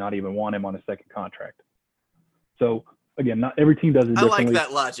basically not even want him on a second contract. So again, not every team does it differently. I like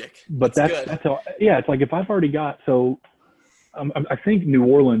that logic. But that's how, yeah, it's like if I've already got, I think New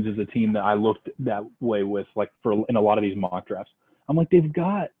Orleans is a team that I looked that way with, in a lot of these mock drafts. I'm like, they've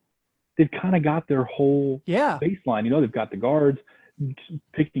kind of got their whole baseline. They've got the guards,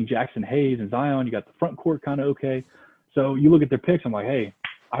 picking Jackson Hayes and Zion. You got the front court kind of okay. So you look at their picks, I'm like, hey,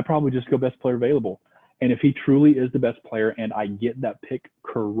 I probably just go best player available. And if he truly is the best player and I get that pick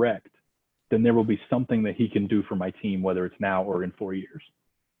correct, then there will be something that he can do for my team, whether it's now or in 4 years.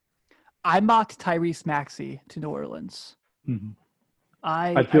 I mocked Tyrese Maxey to New Orleans. Mhm.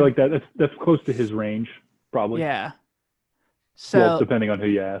 I feel like that's close to his range, probably. Yeah. So Well, depending on who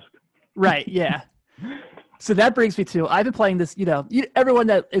you ask. right, yeah. So that brings me to I've been playing this. Everyone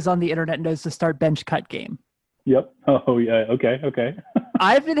that is on the internet knows the start bench cut game. Yep. Oh yeah. Okay.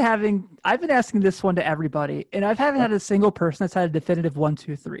 I've been asking this one to everybody, and I haven't had a single person that's had a definitive 1,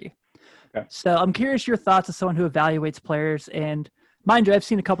 2, 3. Okay. So I'm curious your thoughts as someone who evaluates players, and mind you, I've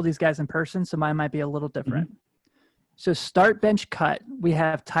seen a couple of these guys in person, so mine might be a little different. Mm-hmm. So start bench cut, we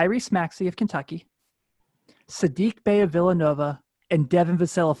have Tyrese Maxey of Kentucky, Sadiq Bey of Villanova, and Devin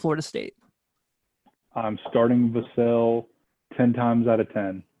Vassell of Florida State. I'm starting Vassell 10 times out of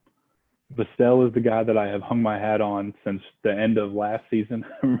 10. Vassell is the guy that I have hung my hat on since the end of last season.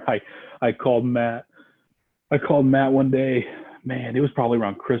 I called Matt. One day. Man, it was probably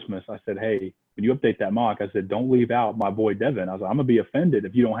around Christmas. I said, hey, when you update that mock, I said, don't leave out my boy Devin. I was like, I'm going to be offended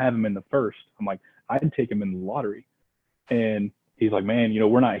if you don't have him in the first. I'm like, I'd take him in the lottery. And he's like, man,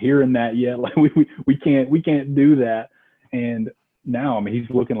 we're not hearing that yet. Like we can't do that. And now, he's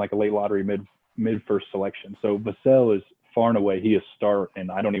looking like a late lottery mid first selection. So Vassell is far and away, he is start, and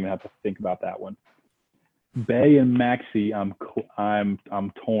I don't even have to think about that one. Bey and Maxey, I'm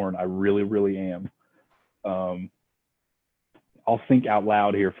torn. I really, really am. I'll think out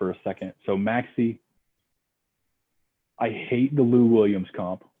loud here for a second. So Maxey, I hate the Lou Williams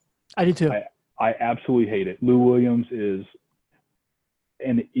comp. I do too. I absolutely hate it. Lou Williams is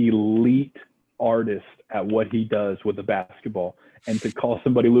an elite artist at what he does with the basketball. And to call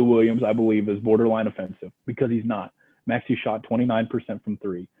somebody Lou Williams, I believe, is borderline offensive because he's not. Maxey shot 29% from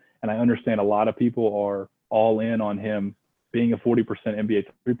three. And I understand a lot of people are all in on him being a 40% NBA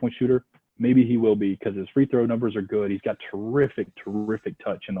three-point shooter. Maybe he will be because his free throw numbers are good. He's got terrific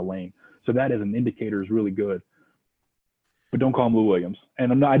touch in the lane. So that as an indicator is really good. But don't call him Lou Williams.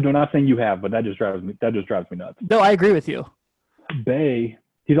 And I'm not saying you have, but that just drives me nuts. No, I agree with you. Bey,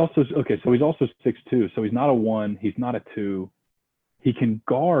 he's also 6'2", so he's not a 1, he's not a 2. He can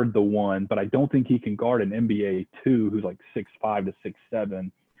guard the 1, but I don't think he can guard an NBA 2 who's like 6'5" to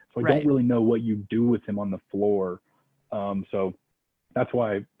 6'7". So I don't really know what you do with him on the floor. So that's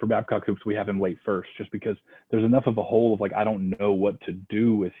why for Babcock Hoops we have him late first, just because there's enough of a hole of like I don't know what to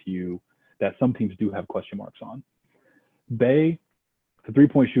do with you that some teams do have question marks on. Bey, the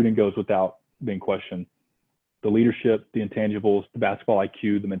three-point shooting goes without being questioned. The leadership, the intangibles, the basketball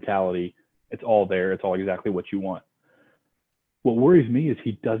IQ, the mentality, it's all there. It's all exactly what you want. What worries me is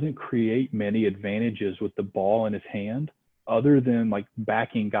he doesn't create many advantages with the ball in his hand other than like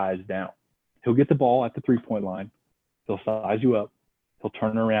backing guys down. He'll get the ball at the three-point line. He'll size you up. He'll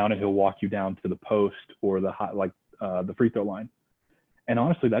turn around and he'll walk you down to the post or the free throw line. And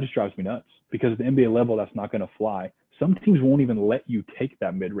honestly, that just drives me nuts because at the NBA level, that's not going to fly. Some teams won't even let you take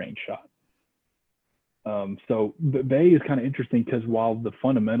that mid-range shot. So Bey is kind of interesting because while the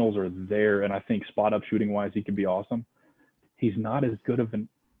fundamentals are there, and I think spot-up shooting-wise, he could be awesome, he's not as good of an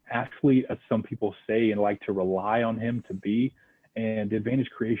athlete as some people say and like to rely on him to be. And the advantage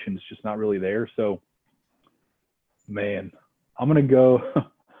creation is just not really there. So, man, I'm gonna go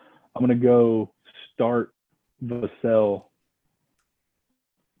start Vassell.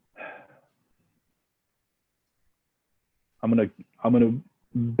 I'm gonna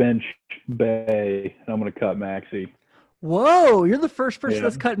bench Bey and I'm gonna cut Maxey. Whoa, you're the first person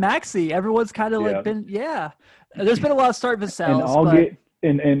that's cut Maxey. Everyone's kind of like been There's been a lot of start Vassell.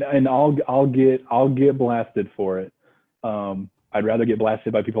 And I'll get blasted for it. I'd rather get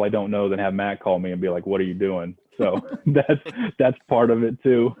blasted by people I don't know than have Matt call me and be like, "What are you doing?" So that's part of it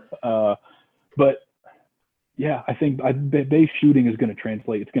too. But yeah, I think Bey's shooting is going to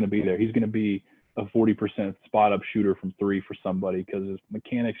translate. It's going to be there. He's going to be a 40% spot up shooter from three for somebody because his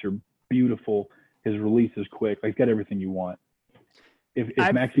mechanics are beautiful. His release is quick. Like, he's got everything you want. If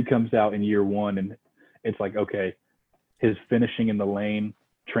Maxey comes out in year one and it's like, okay, his finishing in the lane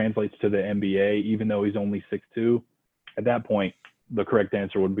translates to the NBA, even though he's only 6'2", at that point, the correct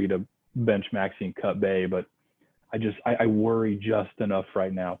answer would be to bench Maxey and cut Bey. But I worry just enough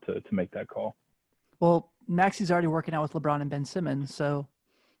right now to make that call. Well, Maxey's already working out with LeBron and Ben Simmons, so,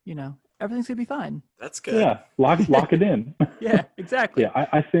 everything's gonna be fine. That's good. Yeah, lock it in. Yeah, exactly. Yeah,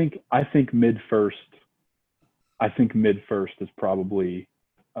 I think mid first. I think mid first is probably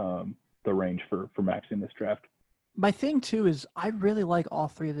the range for Maxey in this draft. My thing too is I really like all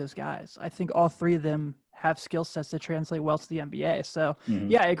three of those guys. I think all three of them have skill sets that translate well to the NBA. So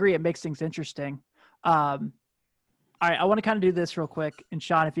yeah, I agree. It makes things interesting. All right, I want to kind of do this real quick. And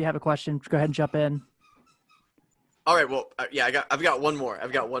Sean, if you have a question, go ahead and jump in. All right. Well, yeah, I've got one more.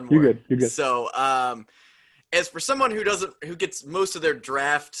 You're good. So, as for someone who gets most of their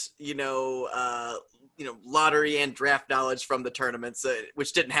draft, lottery and draft knowledge from the tournaments,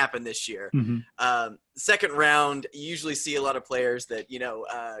 which didn't happen this year. Second round, you usually see a lot of players that,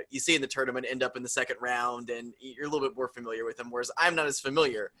 you see in the tournament end up in the second round, and you're a little bit more familiar with them, whereas I'm not as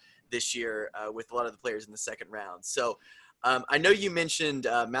familiar this year with a lot of the players in the second round. So I know you mentioned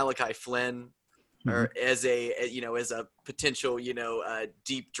Malachi Flynn or as a potential,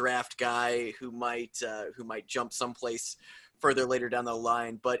 deep draft guy who might jump someplace further later down the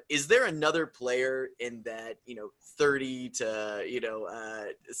line. But is there another player in that 30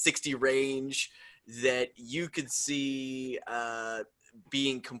 to 60 range that you could see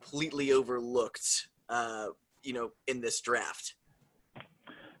being completely overlooked in this draft?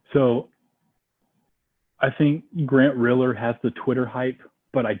 So I think Grant Riller has the Twitter hype,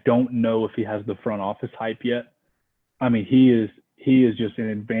 but I don't know if he has the front office hype yet. I mean, he is just an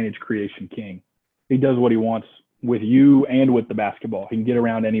advantage creation king. He does what he wants with you and with the basketball. He can get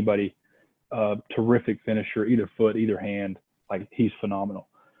around anybody. Terrific finisher, either foot, either hand. Like, he's phenomenal.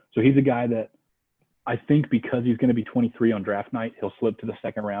 So he's a guy that I think because he's going to be 23 on draft night, he'll slip to the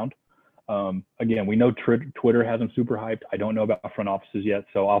second round. Again, we know Twitter has him super hyped. I don't know about front offices yet,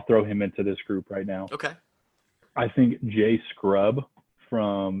 so I'll throw him into this group right now. Okay. I think Jay Scrubb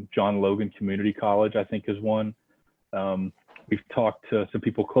from John Logan Community College, I think, is one. We've talked to some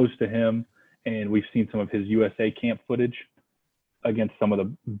people close to him, and we've seen some of his USA camp footage against some of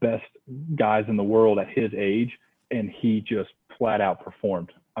the best guys in the world at his age, and he just flat out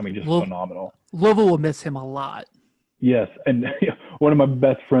performed. I mean, just phenomenal. Louisville will miss him a lot. Yes, and one of my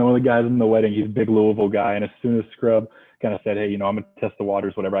best friends, one of the guys in the wedding, he's a big Louisville guy, and as soon as Scrubb kind of said, hey, I'm going to test the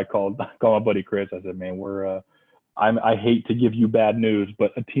waters, whatever, I called my buddy Chris. I said, man, I hate to give you bad news,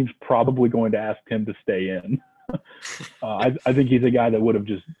 but a team's probably going to ask him to stay in. I think he's a guy that would have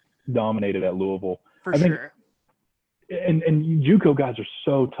just dominated at Louisville. For sure. And JUCO guys are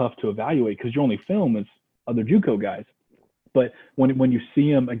so tough to evaluate because your only film is other JUCO guys. But when you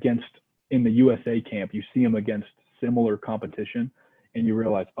see him in the USA camp, you see him against similar competition, and you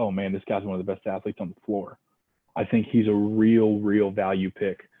realize, oh man, this guy's one of the best athletes on the floor. I think he's a real value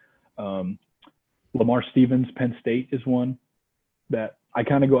pick. Lamar Stevens, Penn State, is one that I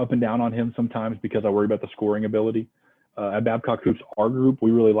kind of go up and down on him sometimes because I worry about the scoring ability. At Babcock Hoops, our group, we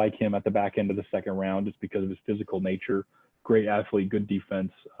really like him at the back end of the second round just because of his physical nature. Great athlete, good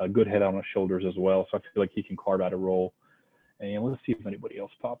defense, good head on his shoulders as well. So I feel like he can carve out a role. And let's see if anybody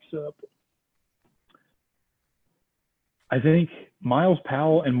else pops up. I think Miles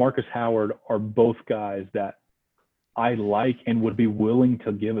Powell and Marcus Howard are both guys that I like and would be willing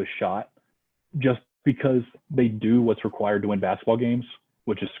to give a shot just because they do what's required to win basketball games,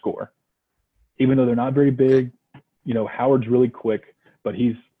 which is score. Even though they're not very big, Howard's really quick, but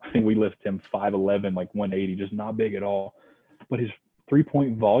I think we lift him 5'11", like 180, just not big at all. But his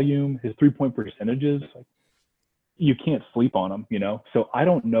three-point volume, his three-point percentages, you can't sleep on them, So I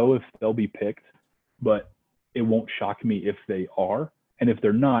don't know if they'll be picked, but it won't shock me if they are. And if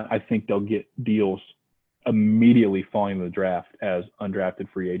they're not, I think they'll get deals immediately following the draft as undrafted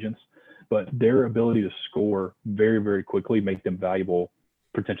free agents. But their ability to score very, very quickly make them valuable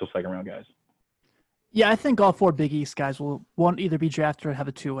potential second-round guys. Yeah, I think all four Big East guys won't either be drafted or have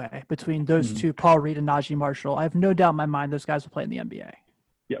a two-way. Between those two, Paul Reed and Najee Marshall, I have no doubt in my mind those guys will play in the NBA.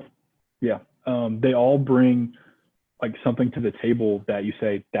 Yeah. They all bring something to the table that you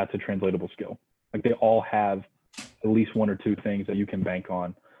say that's a translatable skill. They all have at least one or two things that you can bank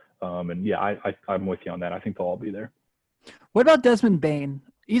on. And yeah, I'm with you on that. I think they'll all be there. What about Desmond Bane?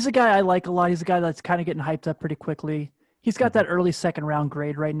 He's a guy I like a lot. He's a guy that's kind of getting hyped up pretty quickly. He's got that early second round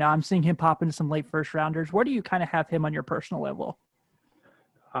grade right now. I'm seeing him pop into some late first rounders. Where do you kind of have him on your personal level?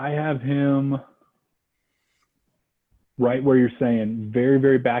 I have him right where you're saying, very,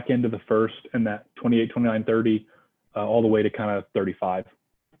 very back end of the first, and that 28, 29, 30, all the way to kind of 35.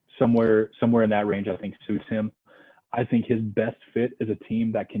 Somewhere in that range, I think suits him. I think his best fit is a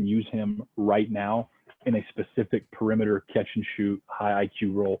team that can use him right now in a specific perimeter catch and shoot high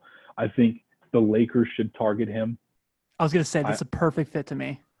IQ role. I think the Lakers should target him. I was going to say that's a perfect fit to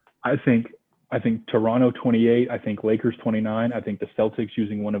me. I think Toronto 28. I think Lakers 29. I think the Celtics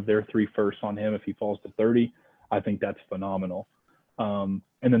using one of their 3 firsts on him if he falls to 30. I think that's phenomenal. And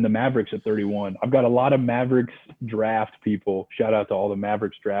then the Mavericks at 31. I've got a lot of Mavericks draft people. Shout out to all the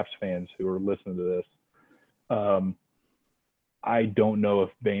Mavericks drafts fans who are listening to this. I don't know if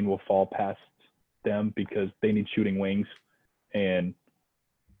Bane will fall past them because they need shooting wings. And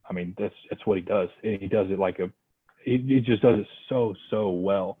I mean, that's what he does. He does it he just does it so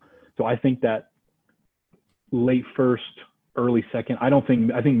well. So I think that late first, early second, I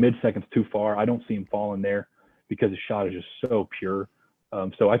think mid second's too far. I don't see him falling there. because his shot is just so pure.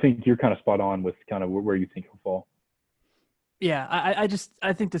 So I think you're kind of spot on with kind of where you think he'll fall. Yeah,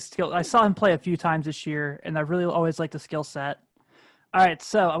 I think the skill. I saw him play a few times this year, and I really always like the skill set. All right,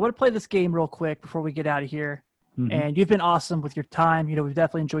 so I want to play this game real quick before we get out of here. Mhm. And you've been awesome with your time. We've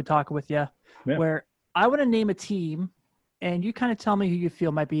definitely enjoyed talking with you. Yeah. Where I want to name a team, and you kind of tell me who you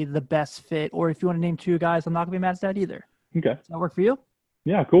feel might be the best fit, or if you want to name two guys, I'm not gonna be mad at that either. Okay. Does that work for you?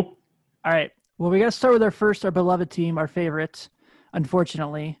 Yeah, cool. All right. Well, we got to start with our beloved team, our favorite.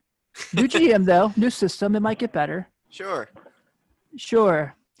 Unfortunately, new GM though, new system. It might get better. Sure.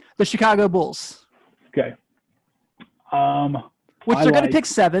 Sure. The Chicago Bulls. Okay. Which I they're going to like- pick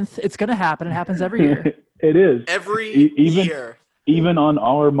 7th. It's going to happen. It happens every year. It is. Every Even- year. Even on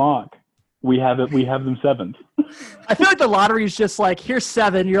our mock, we have them 7th. I feel like the lottery is just like, here's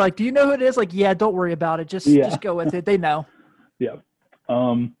 7. You're like, do you know who it is? Like, yeah, don't worry about it. Just go with it. They know. Yeah.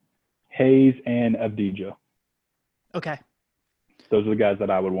 Hayes and Avdija. Okay. Those are the guys that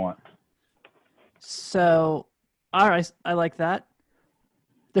I would want. So, all right. I like that.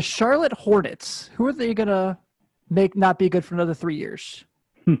 The Charlotte Hornets. Who are they going to make not be good for another 3 years?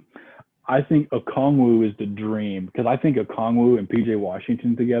 I think Okongwu is the dream because I think Okongwu and PJ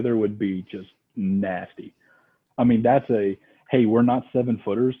Washington together would be just nasty. I mean, that's hey, we're not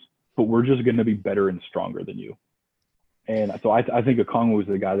 7-footers, but we're just going to be better and stronger than you. And so I think Okongwu is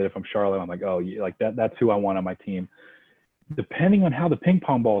the guy that if I'm Charlotte, I'm like, oh, yeah, like that's who I want on my team. Depending on how the ping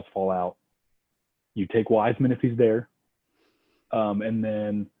pong balls fall out, you take Wiseman if he's there. And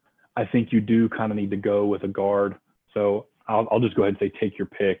then I think you do kind of need to go with a guard. So I'll just go ahead and say take your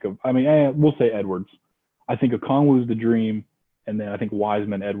pick. We'll say Edwards. I think Okongwu is the dream. And then I think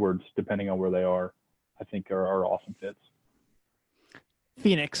Wiseman, Edwards, depending on where they are, I think are awesome fits.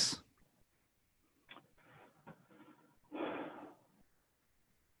 Phoenix.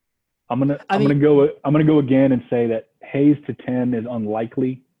 I'm gonna go again and say that Hayes to 10 is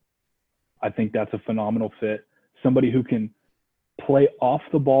unlikely. I think that's a phenomenal fit. Somebody who can play off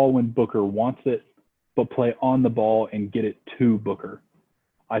the ball when Booker wants it, but play on the ball and get it to Booker.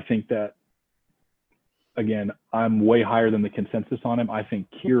 I think that, again, I'm way higher than the consensus on him. I think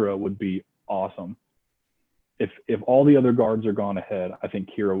Kira would be awesome. If all the other guards are gone ahead, I think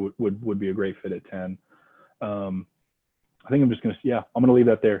Kira would be a great fit at 10. I think I'm going to leave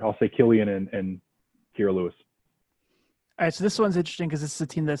that there. I'll say Killian and Kira Lewis. All right, so this one's interesting because this is a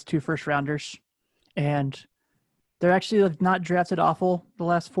team that's 2 first-rounders, and they're actually not drafted awful the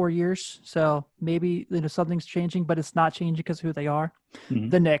last 4 years. So maybe something's changing, but it's not changing because of who they are. Mm-hmm.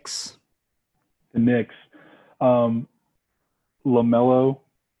 The Knicks. The Knicks, LaMelo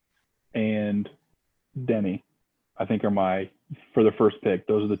and Denny, I think are for the first pick.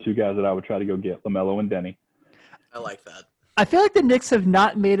 Those are the 2 guys that I would try to go get, LaMelo and Denny. I like that. I feel like the Knicks have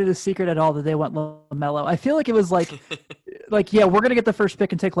not made it a secret at all that they want LaMelo. I feel like it was like, yeah, we're going to get the first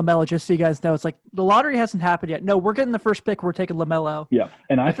pick and take LaMelo, just so you guys know. It's like the lottery hasn't happened yet. No, we're getting the first pick. We're taking LaMelo. Yeah,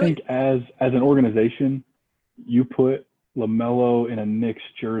 and I think as an organization, you put LaMelo in a Knicks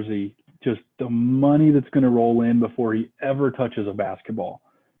jersey, just the money that's going to roll in before he ever touches a basketball.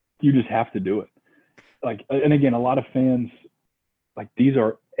 You just have to do it. And again, a lot of fans, these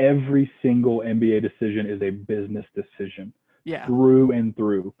are every single NBA decision is a business decision. Yeah. Through and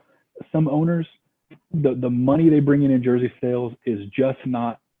through. Some owners, the money they bring in jersey sales is just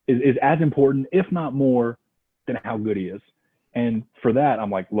is as important, if not more, than how good he is. And for that,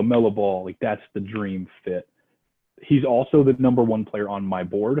 I'm like, LaMelo Ball, that's the dream fit. He's also the number 1 player on my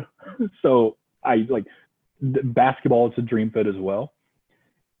board. So basketball is a dream fit as well.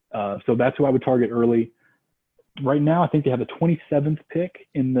 So that's who I would target early. Right now, I think they have the 27th pick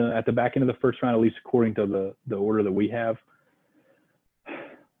at the back end of the first round, at least according to the order that we have.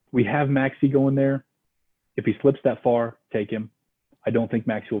 We have Maxey going there. If he slips that far, take him. I don't think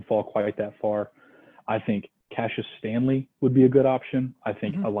Maxey will fall quite that far. I think Cassius Stanley would be a good option. I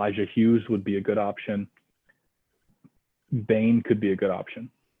think Elijah Hughes would be a good option. Bane could be a good option.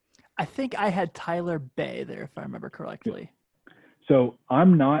 I think I had Tyler Bay there, if I remember correctly. So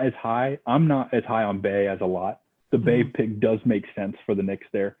I'm not as high on Bay as a lot. The Bay pick does make sense for the Knicks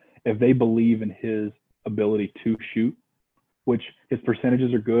there. If they believe in his ability to shoot, which his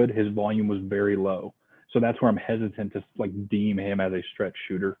percentages are good, his volume was very low. So that's where I'm hesitant to deem him as a stretch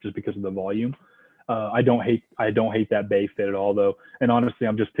shooter just because of the volume. I don't hate that Bay fit at all though. And honestly,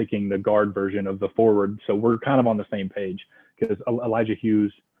 I'm just picking the guard version of the forward. So we're kind of on the same page because Elijah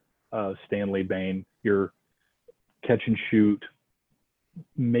Hughes, Stanley, Bane, your catch and shoot,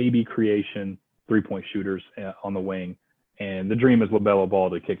 maybe creation, 3-point shooters on the wing. And the dream is LaMelo Ball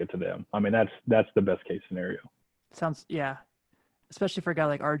to kick it to them. I mean, that's the best case scenario. Sounds, yeah. especially for a guy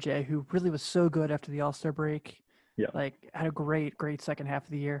like RJ, who really was so good after the All-Star break. Yeah. Like, had a great second half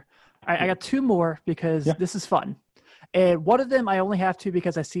of the year. All right, I got two more because Yeah. this is fun. And one of them I only have to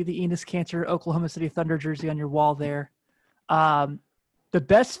because I see the Enes Kanter Oklahoma City Thunder jersey on your wall there. The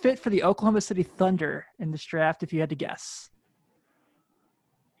best fit for the Oklahoma City Thunder in this draft, if you had to guess.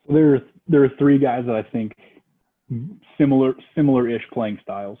 There are three guys that I think similar-ish playing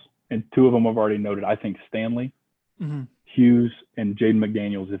styles, and two of them I've already noted. I think Stanley, Hughes, and Jaden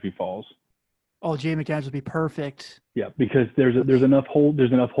McDaniels if he falls. Oh, Jaden McDaniels would be perfect. Yeah, because there's enough holes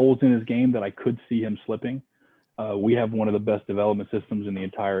in his game that I could see him slipping. We have one of the best development systems in the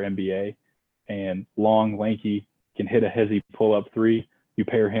entire NBA, and long, lanky, can hit a hezzy pull-up three. You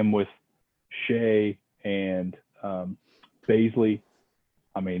pair him with Shea and Baisley.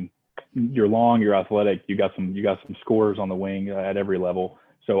 I mean, you're long, you're athletic, you got some scorers on the wing at every level.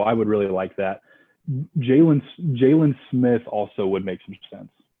 So I would really like that. Jalen Smith also would make some sense.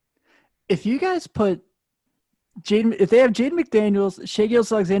 If you guys put if they have Jaden McDaniels, Shea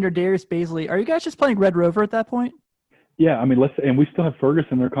Gilgeous-Alexander, Darius Baisley, are you guys just playing Red Rover at that point? Yeah, I mean, and we still have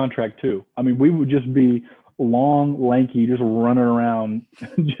Ferguson in their contract too. I mean, we would just be long, lanky, just running around,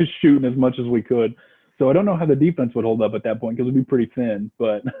 just shooting as much as we could. So I don't know how the defense would hold up at that point because it'd be pretty thin.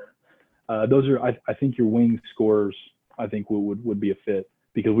 But those are, I think, your wing scorers. I think would be a fit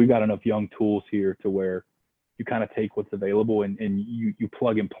because we've got enough young tools here to where you kind of take what's available and you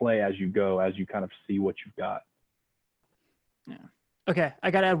plug and play as you go, as you kind of see what you've got. Yeah. Okay,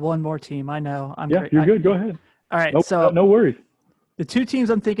 I got to add one more team. I know. You're good. Go ahead. All right, no worries. The two teams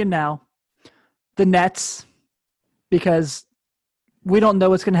I'm thinking now, the Nets, because we don't know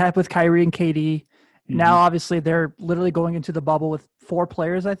what's going to happen with Kyrie and KD. Now, obviously, they're literally going into the bubble with 4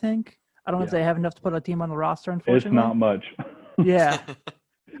 players, I think. I don't know if they have enough to put a team on the roster, unfortunately. It's not much. Yeah.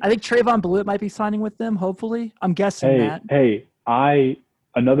 I think Trayvon Blewett might be signing with them, hopefully. I'm guessing that. Hey,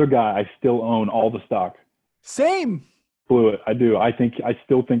 another guy, I still own all the stock. Same. Blewett, I do. I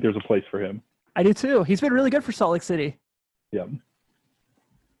still think there's a place for him. I do too. He's been really good for Salt Lake City. Yeah.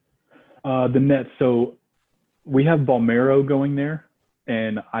 The Nets, so we have Balmero going there,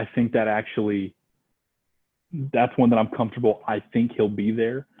 and I think that's one that I'm comfortable. I think he'll be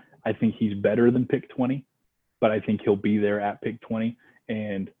there. I think he's better than pick 20, but I think he'll be there at pick 20.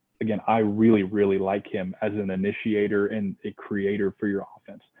 And again, I really, really like him as an initiator and a creator for your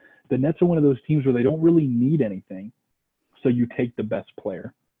offense. The Nets are one of those teams where they don't really need anything. So you take the best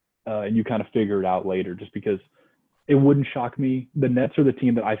player and you kind of figure it out later, just because it wouldn't shock me. The Nets are the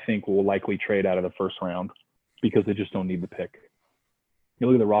team that I think will likely trade out of the first round because they just don't need the pick. You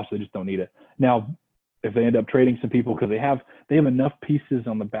look at the roster, they just don't need it. Now, if they end up trading some people, because they have enough pieces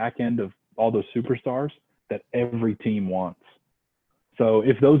on the back end of all those superstars that every team wants. So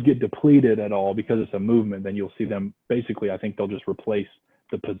if those get depleted at all because it's a movement, then you'll see them basically, I think they'll just replace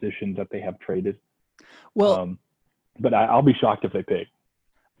the positions that they have traded. Well, but I'll be shocked if they pick.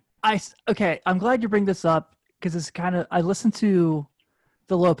 Okay, I'm glad you bring this up because it's I listened to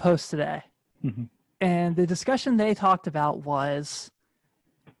the Low Post today, and the discussion they talked about was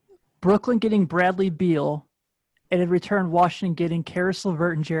Brooklyn getting Bradley Beal, and in return, Washington getting Karis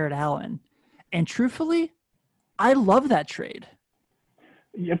LeVert and Jared Allen. And truthfully, I love that trade.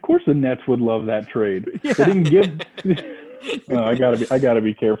 Yeah, of course, the Nets would love that trade. Yeah. They didn't give. No, I gotta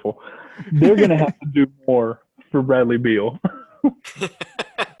be careful. They're gonna have to do more for Bradley Beal.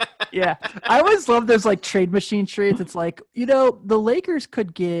 Yeah, I always love those trade machine trades. It's like, the Lakers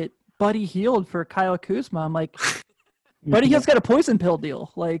could get Buddy Hield for Kyle Kuzma. I'm like, Buddy Hield's got a poison pill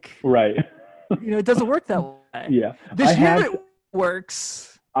deal. Right. It doesn't work that way. Yeah. This year it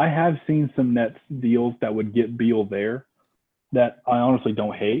works. I have seen some Nets deals that would get Beal there that I honestly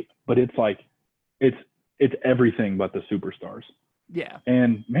don't hate, but it's everything but the superstars. Yeah.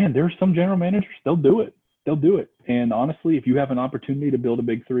 And man, there's some general managers, they'll do it. And honestly, if you have an opportunity to build a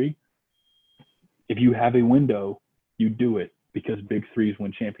big three, if you have a window, you do it because big threes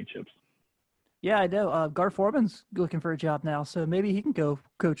win championships. Yeah, I know. Gar Forman's looking for a job now, so maybe he can go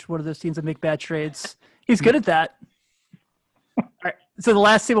coach one of those teams that make bad trades. He's good at that. All right. So the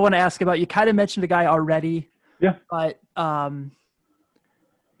last team I want to ask about, you kind of mentioned a guy already. Yeah. But,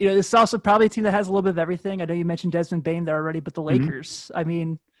 this is also probably a team that has a little bit of everything. I know you mentioned Desmond Bane there already, but the Lakers, I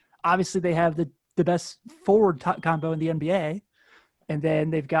mean, obviously they have the best forward combo in the NBA, and then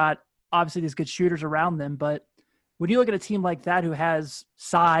they've got obviously these good shooters around them. But when you look at a team like that who has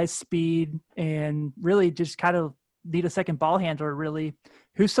size, speed, and really just kind of need a second ball handler, really,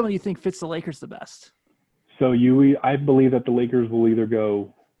 who's someone you think fits the Lakers the best? So I believe that the Lakers will either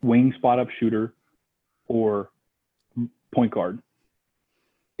go wing spot up shooter or point guard.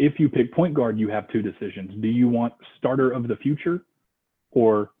 If you pick point guard, you have two decisions. Do you want starter of the future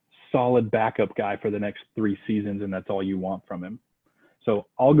or solid backup guy for the next 3 seasons, and that's all you want from him. So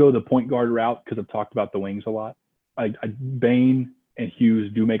I'll go the point guard route because I've talked about the wings a lot. Bane and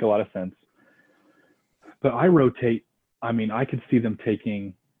Hughes do make a lot of sense. But I rotate. I mean, I could see them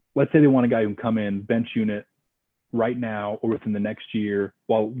taking, let's say they want a guy who can come in, bench unit right now or within the next year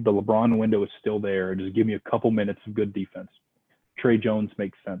while the LeBron window is still there. Just give me a couple minutes of good defense. Trey Jones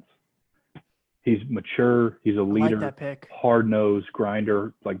makes sense. He's mature. He's a leader, like that pick. hard-nosed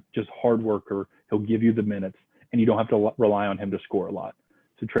grinder, like just hard worker. He'll give you the minutes, and you don't have to rely on him to score a lot.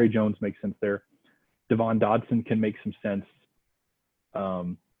 So Trey Jones makes sense there. Devon Dodson can make some sense.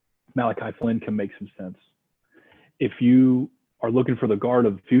 Malachi Flynn can make some sense. If you are looking for the guard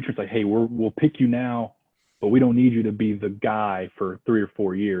of the future, it's like, hey, we'll pick you now, but we don't need you to be the guy for 3 or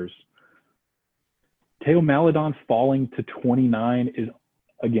 4 years. Teo Maledon falling to 29 is,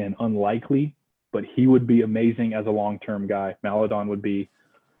 again, unlikely, but he would be amazing as a long-term guy. Maledon would be,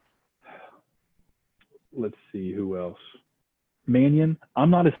 let's see, who else? Mannion. I'm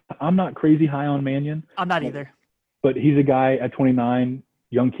not crazy high on Mannion. I'm not either. But he's a guy at 29,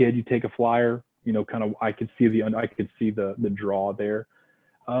 young kid, you take a flyer, you know, kind of, I could see the draw there.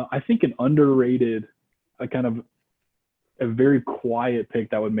 I think an underrated, a kind of a very quiet pick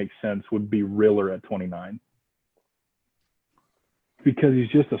that would make sense would be Riller at 29. Because he's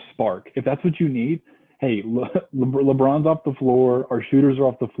just a spark. If that's what you need, hey, LeBron's off the floor, our shooters are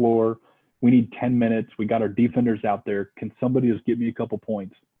off the floor, we need 10 minutes, we got our defenders out there, can somebody just get me a couple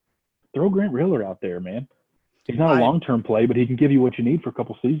points? Throw Grant Riller out there, man. He's not a long-term play, but he can give you what you need for a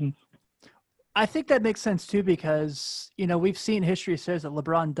couple seasons. I think that makes sense too because, you know, we've seen history says that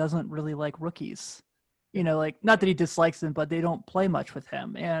LeBron doesn't really like rookies. You know, like, not that he dislikes them, but they don't play much with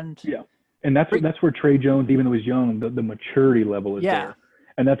him. And yeah, and that's where Trey Jones, even though he's young, the maturity level is there.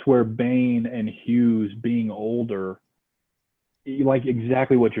 And that's where Bane and Hughes being older, like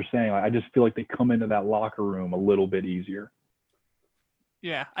exactly what you're saying. I just feel like they come into that locker room a little bit easier.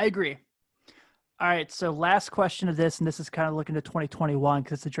 Yeah, I agree. All right, so last question of this, and this is kind of looking to 2021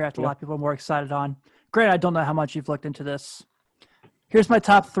 because it's a draft a lot of people are more excited on. Granted, I don't know how much you've looked into this. Here's my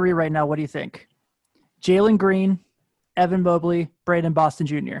top 3 right now. What do you think? Jalen Green, Evan Mobley, Brandon Boston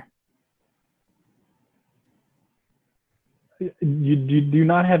Jr. You do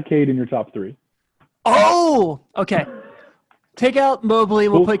not have Cade in your top 3. Oh, okay. Take out Mobley.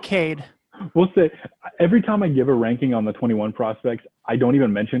 We'll put Cade. We'll say every time I give a ranking on the 21 prospects, I don't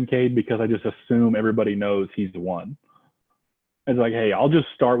even mention Cade because I just assume everybody knows he's the one. It's like, hey, I'll just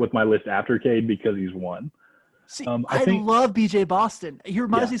start with my list after Cade because he's one. See, I love BJ Boston. He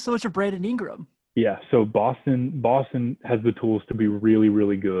reminds me so much of Brandon Ingram. Yeah, so Boston has the tools to be really,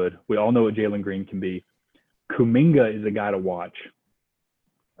 really good. We all know what Jalen Green can be. Kuminga is a guy to watch.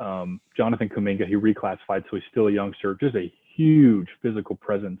 Jonathan Kuminga, he reclassified, so he's still a youngster. Just a huge physical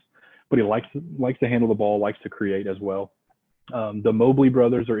presence, but he likes to handle the ball, likes to create as well. The Mobley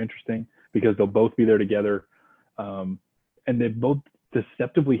brothers are interesting because they'll both be there together, and they both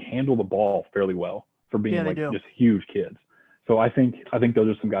deceptively handle the ball fairly well for being just huge kids. So I think those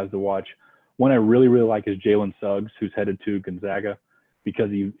are some guys to watch. One I really, really like is Jalen Suggs, who's headed to Gonzaga because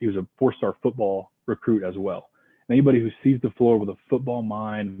he was a 4-star football recruit as well. And anybody who sees the floor with a football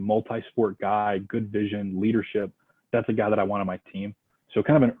mind, multi-sport guy, good vision, leadership, that's a guy that I want on my team. So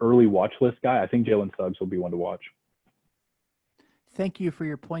kind of an early watch list guy. I think Jalen Suggs will be one to watch. Thank you for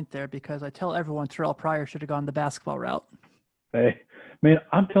your point there because I tell everyone Terrell Pryor should have gone the basketball route. Hey, man,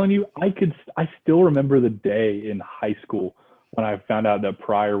 I'm telling you, I still remember the day in high school when I found out that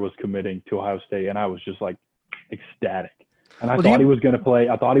Pryor was committing to Ohio State, and I was just like ecstatic. And I thought he was going to play.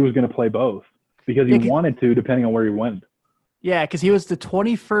 I thought he was going to play both because he wanted to, depending on where he went. Yeah, because he was the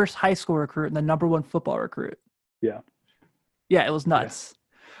 21st high school recruit and the #1 football recruit. Yeah. Yeah, it was nuts.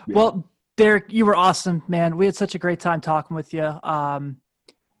 Yeah. Well, Derek, you were awesome, man. We had such a great time talking with you.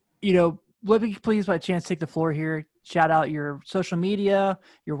 You know, let me please, by chance, take the floor here. Shout out your social media,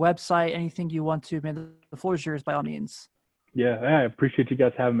 your website, anything you want to. Man, the floor is yours by all means. Yeah, I appreciate you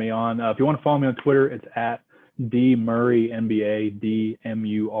guys having me on. If you want to follow me on Twitter, it's at DMurray NBA,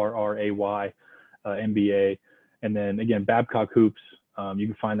 DMurray NBA. And then, again, Babcock Hoops. You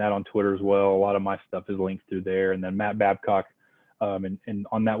can find that on Twitter as well. A lot of my stuff is linked through there. And then Matt Babcock. And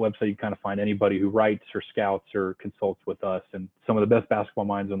on that website, you can kind of find anybody who writes or scouts or consults with us and some of the best basketball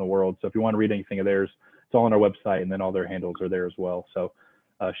minds in the world. So if you want to read anything of theirs, it's all on our website, and then all their handles are there as well. So,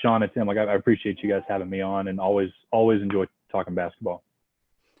 Sean and Tim, I appreciate you guys having me on, and always enjoy talking basketball.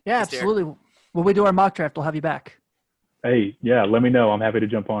 Yeah, absolutely. When we do our mock draft, we'll have you back. Hey, yeah, let me know. I'm happy to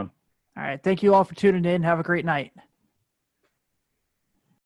jump on. All right. Thank you all for tuning in. Have a great night.